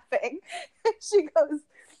laughing. And she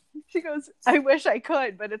goes, I wish I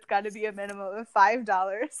could, but it's got to be a minimum of $5. And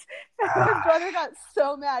my brother got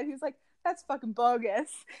so mad. He's like, that's fucking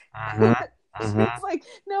bogus. She's like,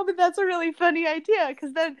 no, but that's a really funny idea.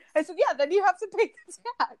 Because then I said, yeah, then you have to pay the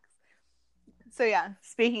tax. So yeah,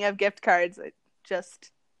 speaking of gift cards,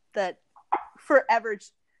 just that forever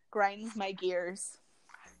grinds my gears.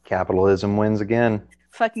 Capitalism wins again.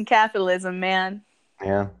 Fucking capitalism, man.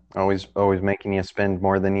 Yeah, always making you spend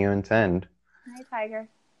more than you intend. Hi, Tiger.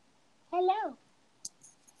 Hello.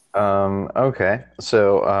 Okay,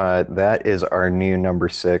 so that is our new number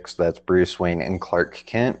 6. That's Bruce Wayne and Clark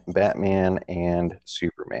Kent, Batman and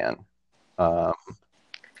Superman.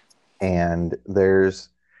 And there's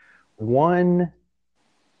one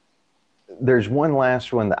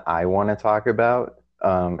last one that I want to talk about,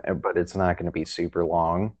 but it's not going to be super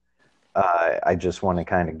long. I just want to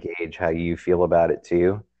kind of gauge how you feel about it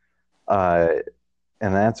too. And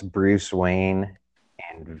that's Bruce Wayne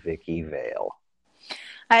and Vicky Vale.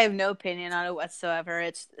 I have no opinion on it whatsoever.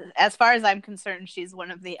 It's, as far as I'm concerned, she's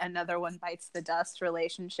one of the another one bites the dust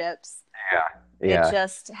relationships. Yeah, It yeah.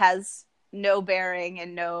 just has no bearing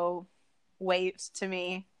and no weight to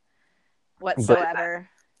me But whatsoever.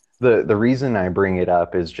 the reason I bring it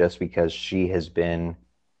up is just because she has been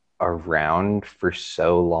around for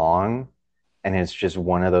so long, and it's just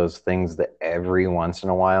one of those things that every once in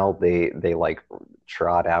a while they like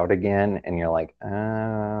trot out again, and you're like,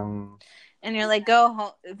 And you're like, go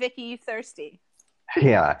home, Vicky, you thirsty?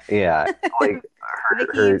 yeah, yeah. Like Vicky, you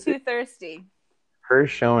her too thirsty? her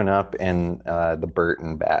showing up in the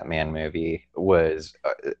Burton Batman movie was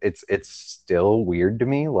it's still weird to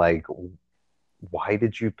me. Like, why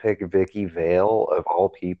did you pick Vicky Vale of all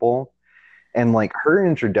people? And like her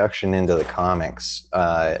introduction into the comics,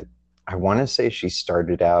 I want to say she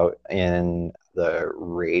started out in the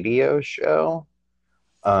radio show,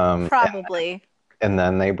 um, Probably. and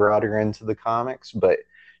then they brought her into the comics. But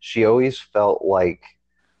she always felt like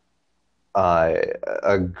uh,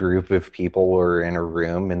 a group of people were in a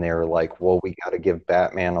room and they were like, "Well, we got to give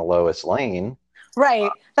Batman a Lois Lane." Right.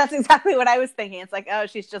 That's exactly what I was thinking. It's like, oh,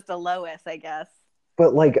 she's just a Lois, I guess.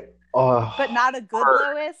 But like, But not a good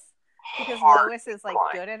hard, Lois, because hard Lois is like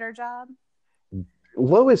decline. good at her job.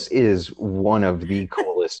 Lois is one of the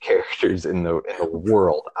coolest characters in the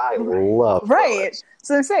world. I love Right. Lois.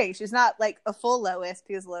 So I'm saying she's not like a full Lois,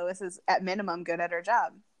 because Lois is at minimum good at her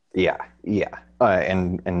job. Yeah, yeah.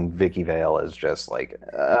 And Vicky Vale is just like,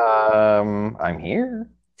 I'm here.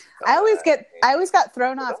 I always got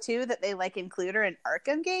thrown off too that they like include her in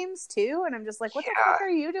Arkham games too, and I'm just like, what the Yeah, fuck are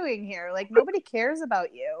you doing here? Like nobody cares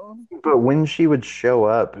about you. but when she would show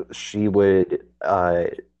up, she was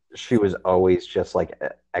always just like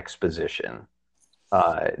exposition.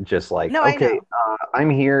 Just like, No, I okay, know. I'm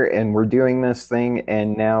here and we're doing this thing,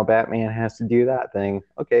 and now Batman has to do that thing.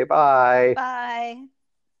 Okay, bye. Bye.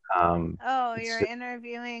 Um, Oh, you're it's,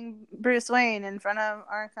 interviewing Bruce Wayne in front of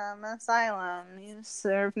Arkham Asylum. You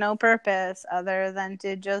serve no purpose other than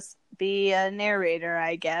to just be a narrator,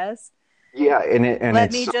 I guess. yeah, and Let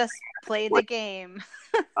it's me so, just play the like, game.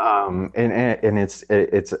 and it's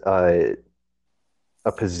a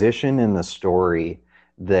position in the story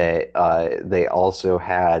that they also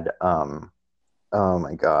had. Oh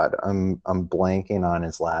my God, I'm blanking on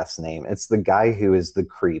his last name. It's the guy who is the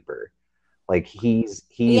creeper. Like he's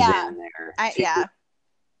Yeah. in there I too yeah.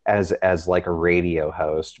 as like a radio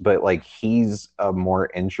host, but like he's a more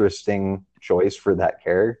interesting choice for that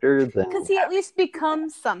character than Because he at least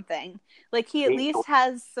becomes something. Like he at having. least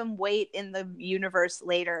has some weight in the universe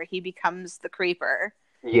later. He becomes the creeper.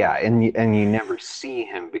 Yeah, and you never see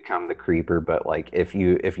him become the creeper, but like if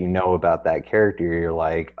you know about that character, you're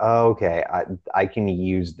like, oh, okay, I can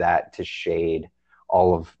use that to shade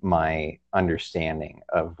all of my understanding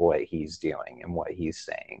of what he's doing and what he's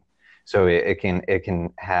saying. So it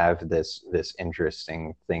can have this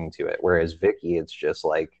interesting thing to it. Whereas Vicky, it's just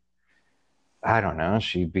like, I don't know,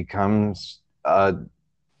 she becomes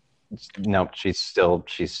nope, she's still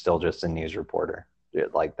just a news reporter.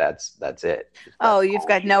 Like that's it. Oh, That's all she you've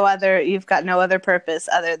got no other purpose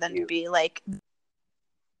other than to is. be like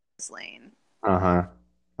Lane. Uh-huh.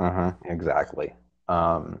 Uh-huh. Exactly.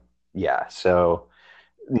 Um, yeah, so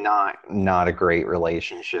not a great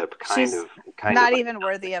relationship. She's Kind of not a even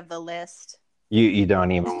worthy of the list. you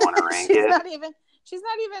don't even want to rank she's it. not even she's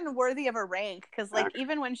not even worthy of a rank, because like Okay.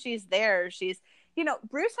 even when she's there, she's,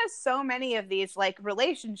 Bruce has so many of these like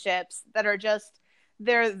relationships that are just,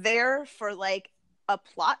 they're there for like a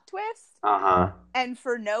plot twist Uh-huh. and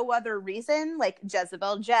for no other reason, like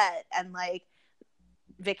Jezebel Jet and like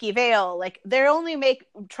Vicky Vale. Like they only make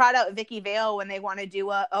trot out Vicky Vale when they want to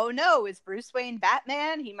do a, oh no, is Bruce Wayne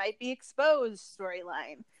Batman? He might be exposed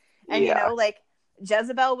storyline. And Yeah. like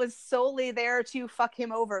Jezebel was solely there to fuck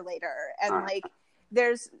him over later. And Uh, like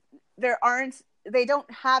there's there aren't they don't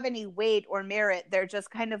have any weight or merit. They're just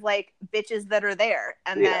kind of like bitches that are there.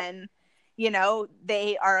 And yeah. then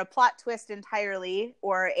they are a plot twist entirely,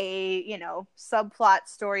 or a, subplot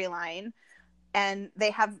storyline, and they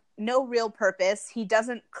have no real purpose. He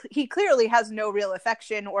clearly has no real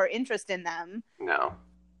affection or interest in them. No.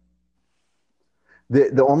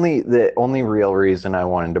 The only real reason I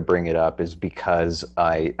wanted to bring it up is because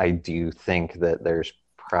I do think that there's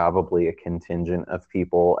probably a contingent of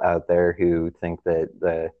people out there who think that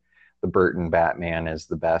the Burton Batman is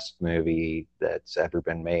the best movie that's ever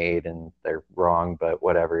been made, and they're wrong, but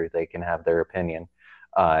whatever, they can have their opinion.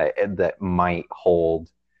 That might hold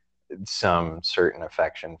some certain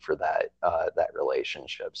affection for that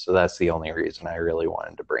relationship. So that's the only reason I really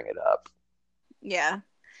wanted to bring it up. Yeah.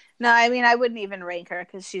 No, I mean, I wouldn't even rank her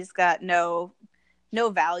because she's got no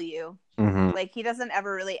value. Mm-hmm. Like, he doesn't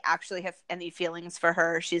ever really actually have any feelings for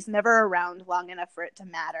her. She's never around long enough for it to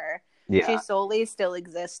matter. Yeah. She solely still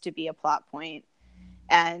exists to be a plot point.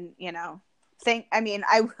 And, you know,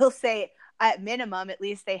 I will say, at minimum, at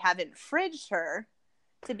least they haven't fridged her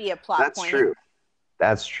to be a plot That's point. true.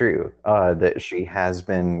 That's true. That she has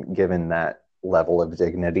been given that level of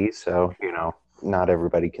dignity. So, you know, not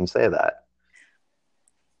everybody can say that.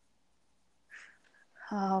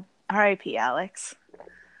 Oh, R.I.P. Alex.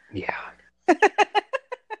 Yeah. Yeah.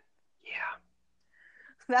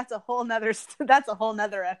 That's a whole nother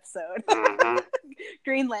episode. Mm-hmm.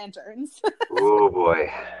 Green Lanterns. Oh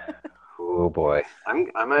boy. Oh boy.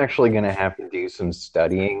 I'm actually gonna have to do some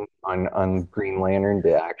studying on Green Lantern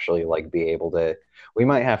to actually like be able to. We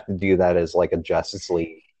might have to do that as like a Justice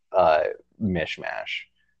League uh mishmash.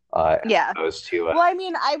 As Yeah. opposed to Well, I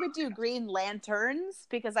mean, I would do Green Lanterns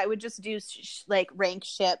because I would just do like rank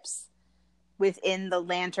ships within the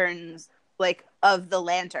lanterns, like of the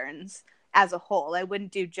lanterns as a whole. I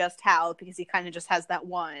wouldn't do just Hal because he kind of just has that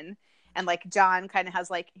one, and like John kind of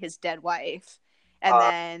has like his dead wife, and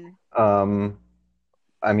then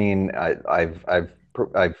I mean, I've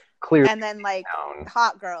clearly and then like down.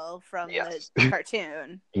 Hot Girl from Yes. the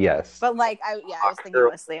cartoon. Yes. But like I was thinking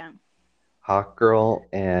mostly on Hawk Girl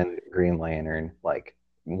and Green Lantern, like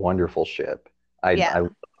wonderful ship. I love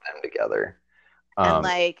them together. And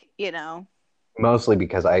like, you know, Mostly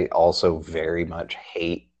because I also very much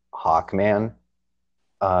hate Hawkman.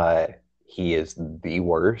 He is the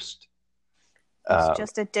worst. he's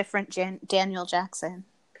just a different Daniel Jackson.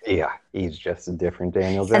 Yeah, he's just a different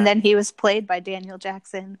Daniel Jackson. And then he was played by Daniel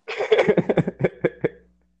Jackson.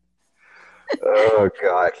 Oh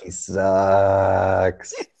God, he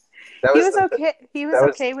sucks. He was okay. He was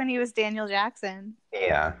okay when he was Daniel Jackson.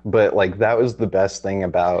 Yeah, but like that was the best thing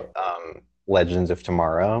about Legends of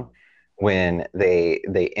Tomorrow when they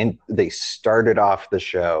started off the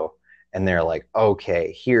show and they're like,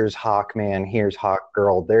 okay, here's Hawkman, here's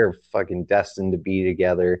Hawkgirl, they're fucking destined to be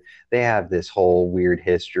together. They have this whole weird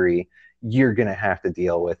history. You're gonna have to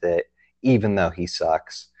deal with it, even though he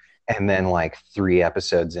sucks. And then like 3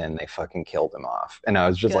 episodes in, they fucking killed him off. And I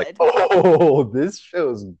was just like, oh, this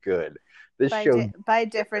show's good. This show by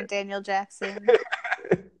different Daniel Jackson.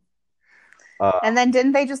 And then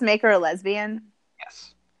didn't they just make her a lesbian?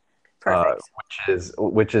 Yes. Perfect.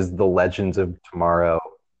 Which is the Legends of Tomorrow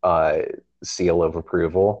seal of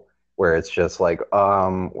approval, where it's just like,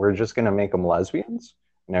 we're just gonna make them lesbians,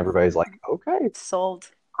 and everybody's like, okay,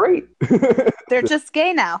 sold. Great. They're just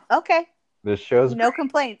gay now. Okay. This show's no great.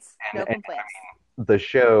 complaints. And, no complaints. The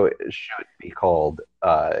show should be called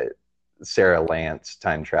Sarah Lance,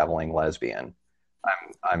 Time Traveling Lesbian.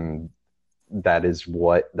 That is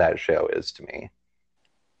what that show is to me.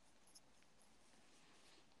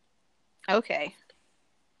 Okay.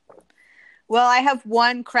 Well, I have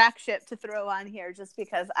one crack ship to throw on here just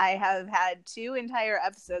because I have had 2 entire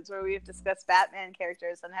episodes where we've discussed Batman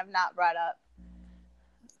characters and have not brought up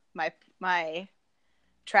my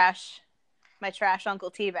trash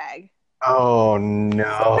Uncle Teabag. Oh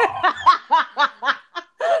no.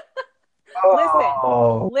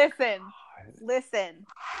 Listen.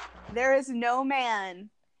 There is no man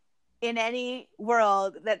in any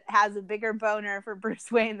world that has a bigger boner for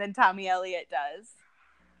Bruce Wayne than Tommy Elliott does.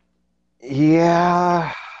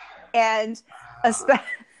 Yeah. And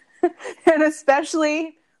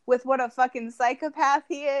especially with what a fucking psychopath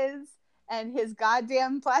he is and his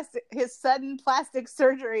goddamn sudden plastic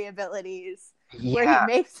surgery abilities, where he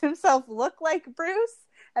makes himself look like Bruce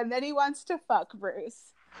and then he wants to fuck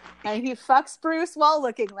Bruce. And he fucks Bruce while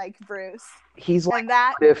looking like Bruce. He's like, and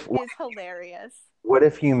that is hilarious. What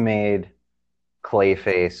if you made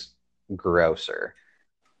Clayface grosser?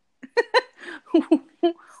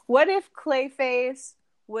 What if Clayface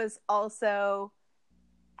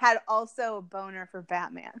had also a boner for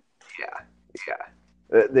Batman? Yeah.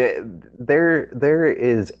 There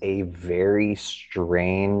is a very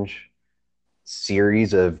strange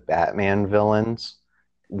series of Batman villains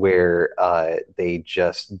where they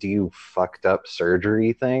just do fucked up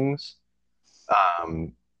surgery things.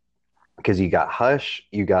 Because you got Hush,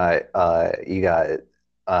 you got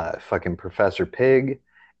fucking Professor Pig,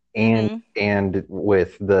 and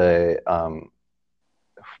with the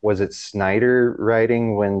was it Snyder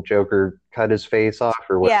writing when Joker cut his face off,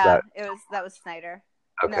 or was that? That was Snyder.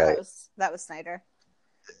 Okay, no, that was Snyder.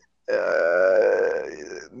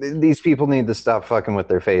 These people need to stop fucking with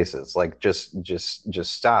their faces. Like, just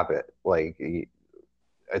stop it. Like,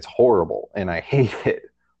 it's horrible, and I hate it.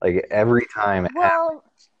 Like every time. Well,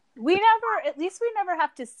 we never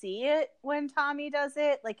have to see it when Tommy does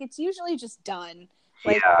it. Like, it's usually just done.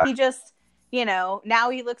 Like he just Now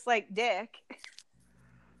he looks like Dick.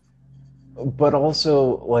 But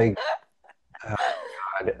also, like, oh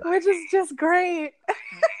God, Which is just great. I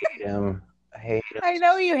hate him. I hate him I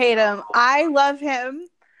know you hate him. so I love him.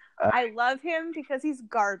 much. I love him because he's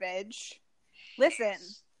garbage. Listen.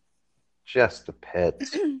 Just the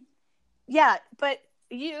pits. Yeah, but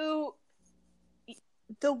the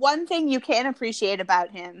one thing you can appreciate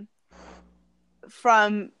about him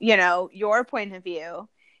from, your point of view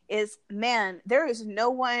is, man, there is no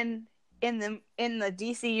one in the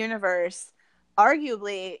DC universe,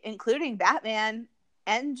 arguably including Batman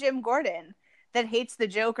and Jim Gordon, that hates the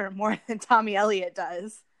Joker more than Tommy Elliott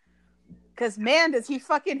does. Because, man, does he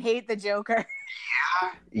fucking hate the Joker.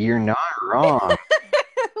 You're not wrong.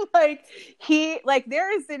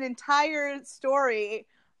 There is an entire story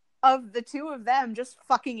of the two of them just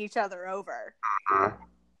fucking each other over. Uh-huh.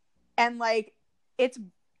 And, it's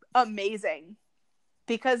amazing.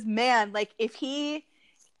 Because, man, if he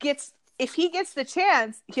gets the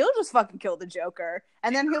chance, he'll just fucking kill the Joker.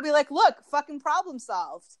 And then he'll be like, look, fucking problem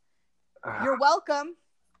solved. You're welcome.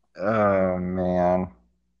 Oh, man.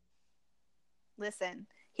 Listen,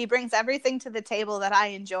 he brings everything to the table that I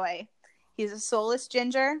enjoy. He's a soulless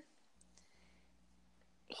ginger.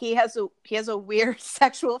 He has a weird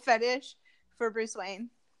sexual fetish for Bruce Wayne.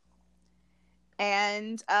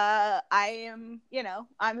 And I'm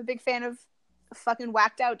a big fan of fucking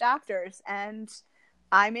whacked out doctors, and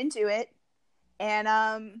I'm into it.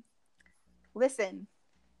 And listen,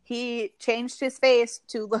 he changed his face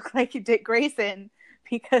to look like Dick Grayson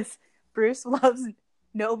because Bruce loves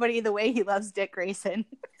nobody the way he loves Dick Grayson.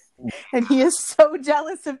 And he is so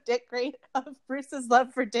jealous of Bruce's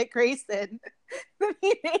love for Dick Grayson that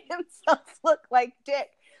he made himself look like Dick.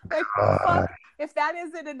 Fuck, if that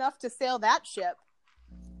isn't enough to sail that ship.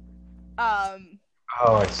 I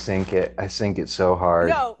sink it so hard.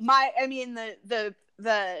 No,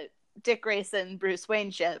 the Dick Grayson Bruce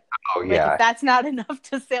Wayne ship. Oh yeah. If that's not enough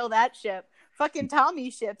to sail that ship, fucking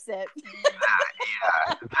Tommy ships it.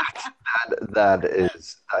 Yeah, that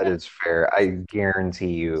is fair. I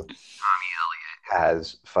guarantee you, Tommy Elliott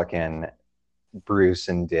has fucking Bruce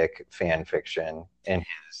and Dick fan fiction in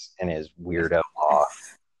his weirdo law.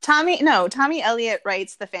 Tommy Elliott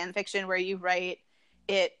writes the fan fiction where you write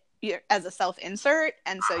it as a self-insert,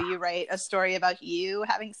 and so you write a story about you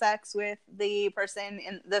having sex with the person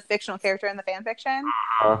in the fictional character in the fan fiction.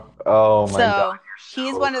 Oh my god!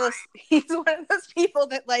 He's one of those people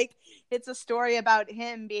that it's a story about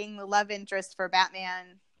him being the love interest for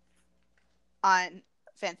Batman on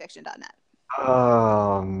fanfiction.net.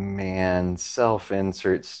 Oh man,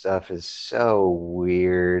 self-insert stuff is so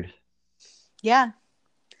weird. Yeah.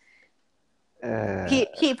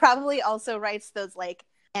 He probably also writes those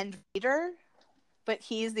end reader, but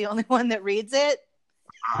he's the only one that reads it.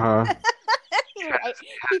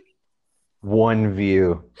 One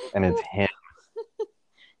view, and it's him.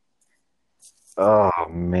 Oh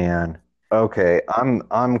man. Okay,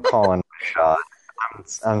 I'm calling my shot.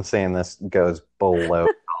 I'm saying this goes below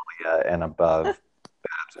Talia and above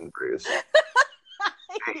Babs and Bruce.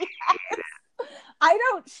 I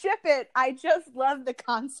don't ship it. I just love the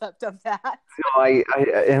concept of that. No, I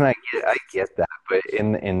get that, but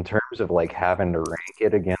in terms of having to rank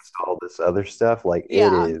it against all this other stuff, it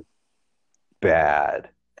is bad.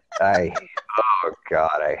 Oh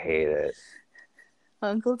god, I hate it.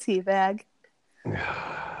 Uncle Teabag.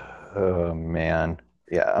 Oh man,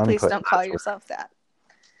 yeah. Please don't call yourself that.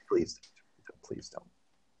 Please don't.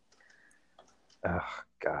 Oh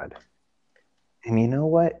god. And you know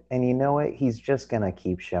what? He's just gonna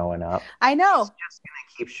keep showing up. I know. He's just gonna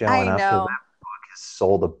keep showing up because that book has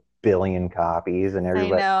sold 1 billion copies, and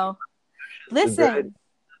everybody. I know. Listen.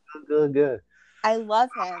 Good. I love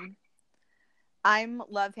him.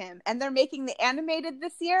 Love him, and they're making the animated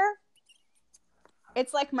this year.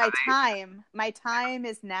 It's like my time. My time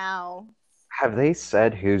is now. Have they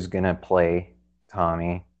said who's gonna play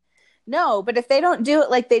Tommy? No, but if they don't do it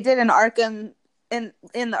like they did in Arkham, in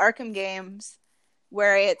the Arkham games,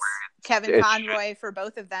 where it's Kevin Conroy for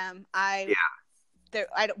both of them,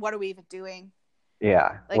 what are we even doing?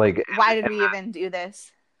 Yeah, why did we even do this?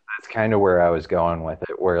 That's kind of where I was going with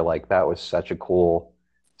it. Where that was such a cool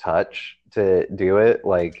touch to do it.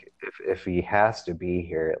 If he has to be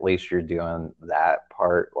here, at least you're doing that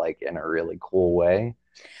part in a really cool way.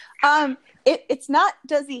 It's not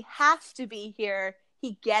does he have to be here,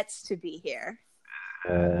 he gets to be here.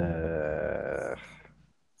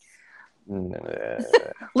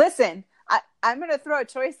 Listen, I'm gonna throw a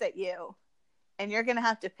choice at you, and you're gonna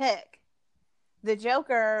have to pick the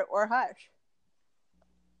Joker or Hush.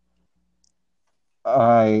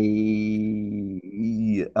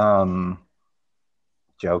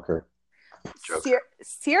 Joker. Joker.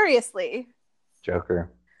 Seriously?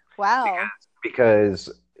 Joker. Wow. Because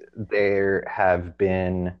there have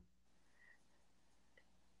been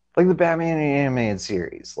like the Batman animated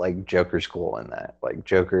series, like Joker's cool in that. Like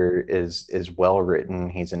Joker is well written.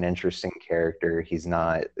 He's an interesting character. He's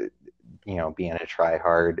not, being a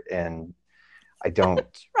tryhard. And I don't.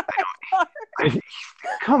 Try hard.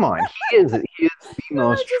 Come on, he is the No, I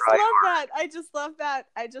most just tryhard. love that. I just love that.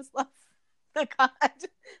 I just love the God.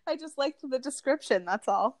 I just liked the description. That's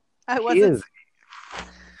all. I He wasn't. is.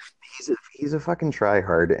 He's a fucking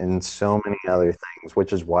tryhard in so many other things,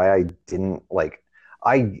 which is why I didn't like.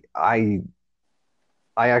 I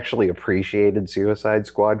actually appreciated Suicide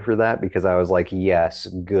Squad for that because I was like, yes,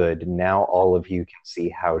 good. Now all of you can see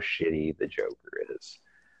how shitty the Joker is.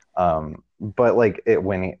 But like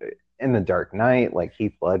in the Dark Knight, like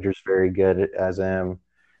Heath Ledger's very good as him.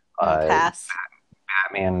 Uh, Pass.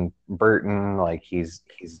 Batman Burton, like he's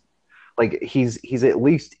at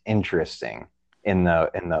least interesting in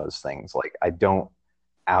those things. Like I don't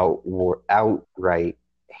outright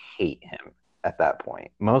hate him at that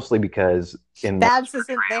point, mostly because Babs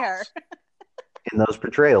isn't there. in those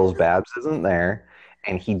portrayals, Babs isn't there,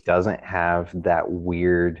 and he doesn't have that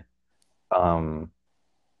weird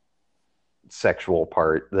sexual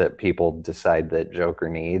part that people decide that Joker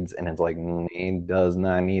needs, and it's like he does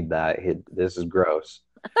not need that. This is gross.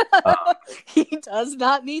 He does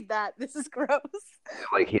not need that. This is gross.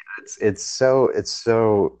 Like it's so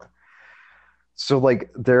like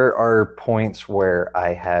there are points where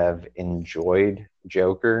I have enjoyed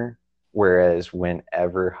Joker, whereas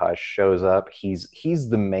whenever Hush shows up, he's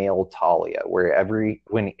the male Talia.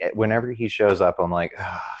 Whenever he shows up, I'm like,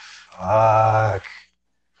 oh, fuck.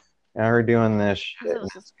 Now we're doing this shit.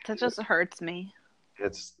 That just hurts me.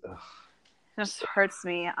 It's It just hurts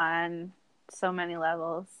me on so many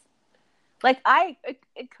levels. Like I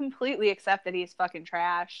completely accept that he's fucking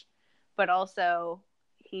trash, but also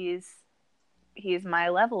he's my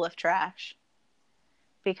level of trash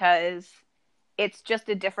because it's just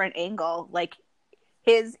a different angle. Like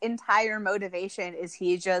his entire motivation is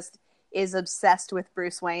he just is obsessed with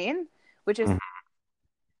Bruce Wayne, which is a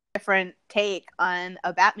different take on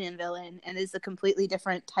a Batman villain and is a completely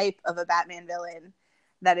different type of a Batman villain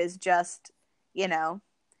that is just,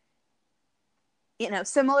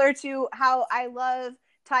 similar to how I love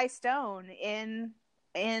Ty Stone in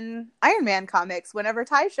Iron Man comics. Whenever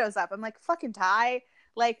Ty shows up, I'm like, fucking Ty,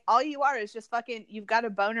 like all you are is just fucking, you've got a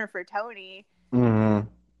boner for Tony. And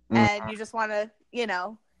you just want to,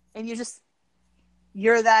 and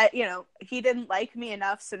you're that, he didn't like me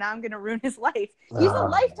enough, so now I'm going to ruin his life. He's a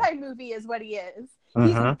Lifetime movie is what he is.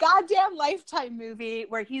 He's a goddamn Lifetime movie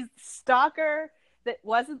where he's the stalker that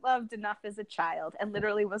wasn't loved enough as a child and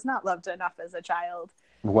literally was not loved enough as a child.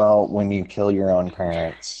 Well, when you kill your own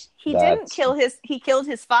parents, he killed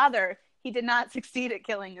his father. He did not succeed at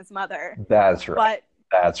killing his mother. That's right. But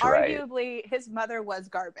that's right. Arguably, his mother was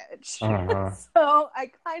garbage. So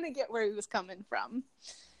I kind of get where he was coming from.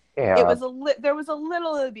 Yeah. It was there was a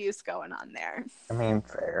little abuse going on there. I mean,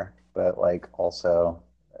 fair, but like also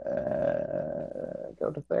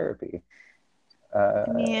go to therapy.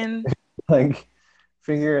 Like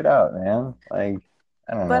figure it out, man. Like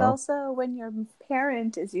I don't know. But also, when your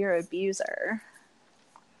parent is your abuser.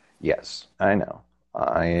 Yes, I know.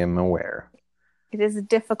 I am aware. It is a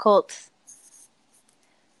difficult,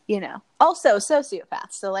 Also,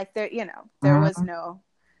 sociopaths. So, like, there's no.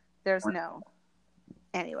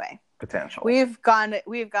 Anyway, potential. We've gone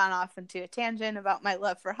off into a tangent about my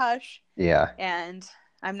love for Hush. Yeah. And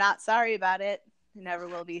I'm not sorry about it. I never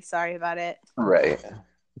will be sorry about it. Right.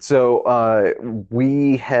 So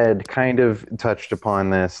we had kind of touched upon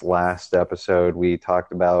this last episode. We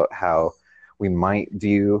talked about how we might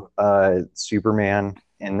do Superman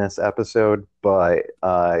in this episode, but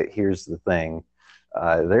here's the thing.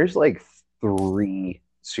 There's like 3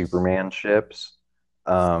 Superman ships,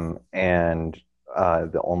 and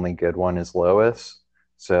the only good one is Lois.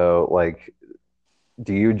 So, like,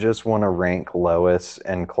 do you just want to rank Lois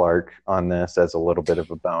and Clark on this as a little bit of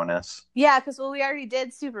a bonus? Yeah, because we already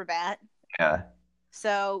did Superbat. Yeah.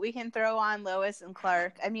 So we can throw on Lois and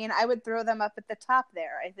Clark. I mean, I would throw them up at the top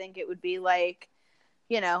there. I think it would be like,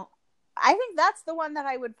 I think that's the one that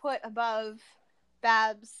I would put above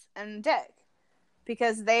Babs and Dick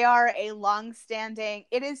because they are a long-standing.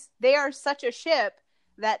 They are such a ship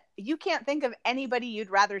that you can't think of anybody you'd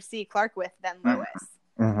rather see Clark with than Lois.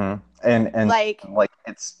 Mm-hmm. And like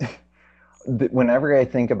it's whenever I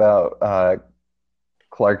think about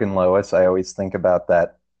Clark and Lois, I always think about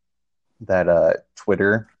that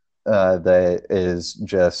Twitter that is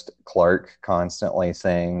just Clark constantly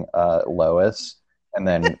saying Lois, and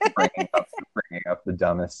then bringing up the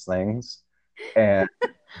dumbest things, and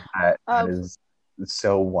that Um, is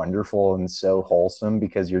so wonderful and so wholesome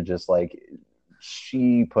because you're just like,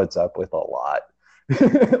 she puts up with a lot.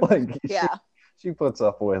 Like yeah. she puts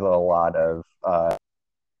up with a lot of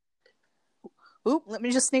Oop, let me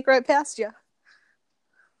just sneak right past you.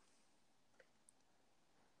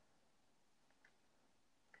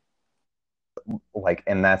 like,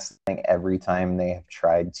 and that's the thing, every time they have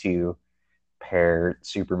tried to pair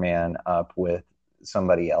Superman up with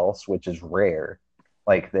somebody else, which is rare.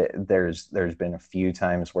 Like there's been a few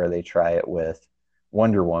times where they try it with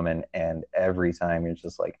Wonder Woman, and every time you're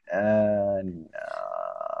just like, no.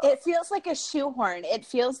 It feels like a shoehorn. It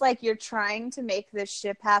feels like you're trying to make this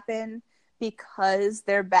ship happen because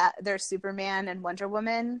they're Superman and Wonder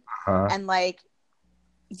Woman, Huh? and like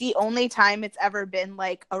the only time it's ever been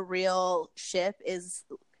like a real ship is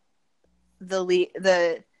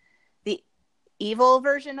the the evil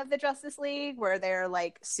version of the Justice League, where they're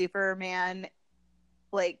like Superman,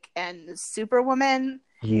 like, and Superwoman.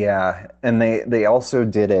 Yeah, and they also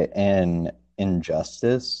did it in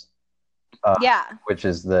Injustice, uh, Yeah. which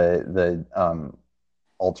is the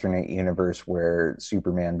alternate universe where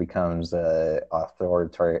Superman becomes a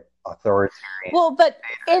authoritarian. Well, but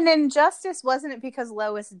in Injustice, wasn't it because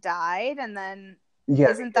Lois died, and then Yeah,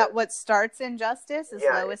 isn't that what starts Injustice? Is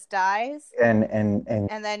yeah, Lois dies, and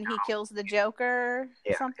and then he kills the Joker,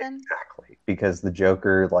 yeah, something? exactly. Because the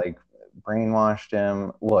Joker like brainwashed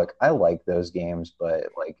him. Look, I like those games, but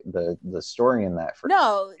like the story in that for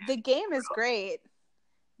No, the game is great.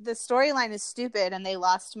 The storyline is stupid, and they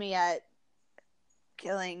lost me at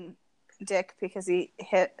killing Dick because he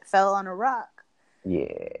fell on a rock. yeah.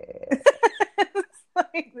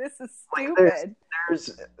 Like, this is Like there's stupid.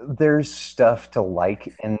 there's there's stuff to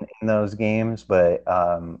like in those games, but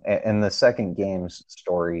and the second game's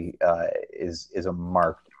story is a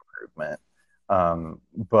marked improvement.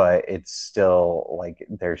 But it's still like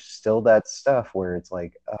there's still that stuff where it's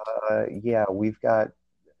like, yeah, we've got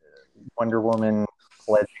Wonder Woman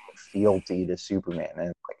pledging fealty to Superman, and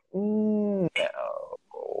it's like, no,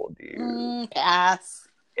 dude, Pass.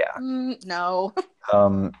 yeah. No.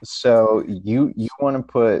 So you want to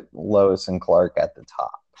put Lois and Clark at the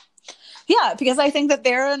top? Yeah, because I think that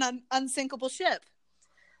they're an unsinkable ship.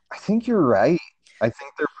 I think you're right. I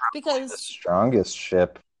think they're the Because strongest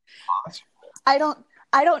ship possible. I don't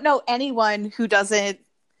I don't know anyone who doesn't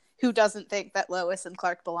think that Lois and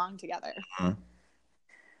Clark belong together. Mhm.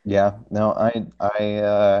 Yeah, no,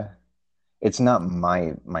 it's not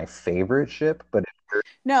my favorite ship, but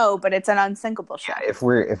No, but it's an unsinkable yeah, ship.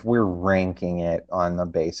 if we're ranking it on the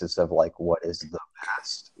basis of like what is the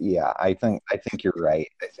best, yeah, I think you're right.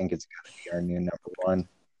 I think it's got to be our new number one.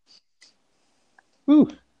 Whew.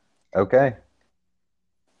 Okay,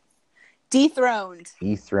 Dethroned.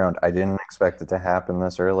 dethroned. I didn't expect it to happen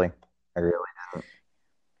this early. I really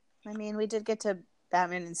I mean, we did get to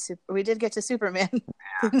Batman and we did get to Superman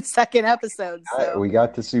in the second episode, so we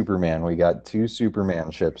got to Superman. We got two Superman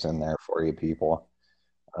ships in there for you people.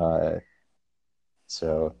 Uh,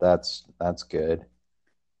 so that's good.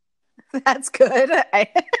 that's good.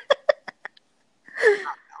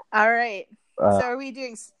 All right. Uh, So are we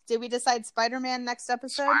doing did we decide Spider-Man next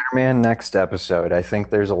episode? Spider-Man next episode. I think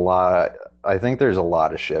there's a lot. I think there's a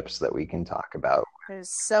lot of ships that we can talk about. There's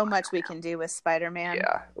so much we can do with Spider-Man.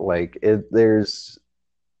 Yeah, like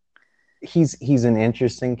he's an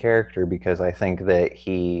interesting character because I think that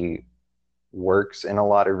he works in a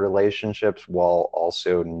lot of relationships while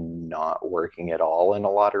also not working at all in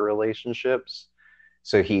a lot of relationships.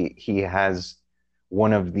 So he has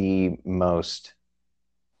one of the most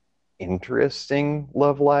interesting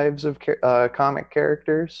love lives of comic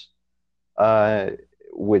characters, uh,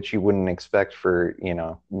 which you wouldn't expect for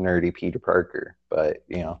nerdy Peter Parker, but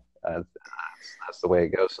that's the way it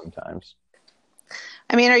goes sometimes.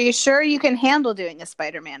 I mean, are you sure you can handle doing a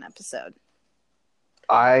Spider-Man episode?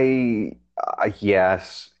 I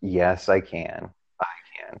yes I can. I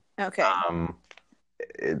can. Okay.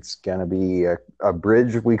 It's gonna be a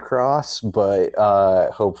bridge we cross, but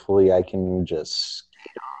hopefully I can just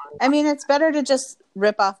I mean, it's better to just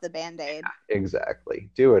rip off the Band-Aid. exactly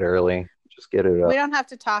do it early. Just get it up. We don't have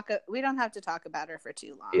to talk about her for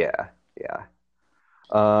too long. Yeah, yeah.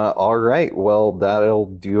 All right. Well, that'll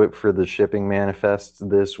do it for the shipping manifest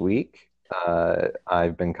this week.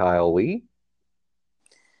 I've been Kyle Lee,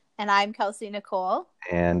 And I'm Kelsey Nicole.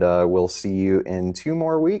 and we'll see you in 2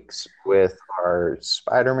 more weeks with our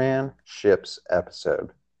Spider-Man ships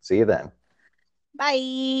episode. See you then.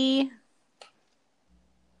 Bye.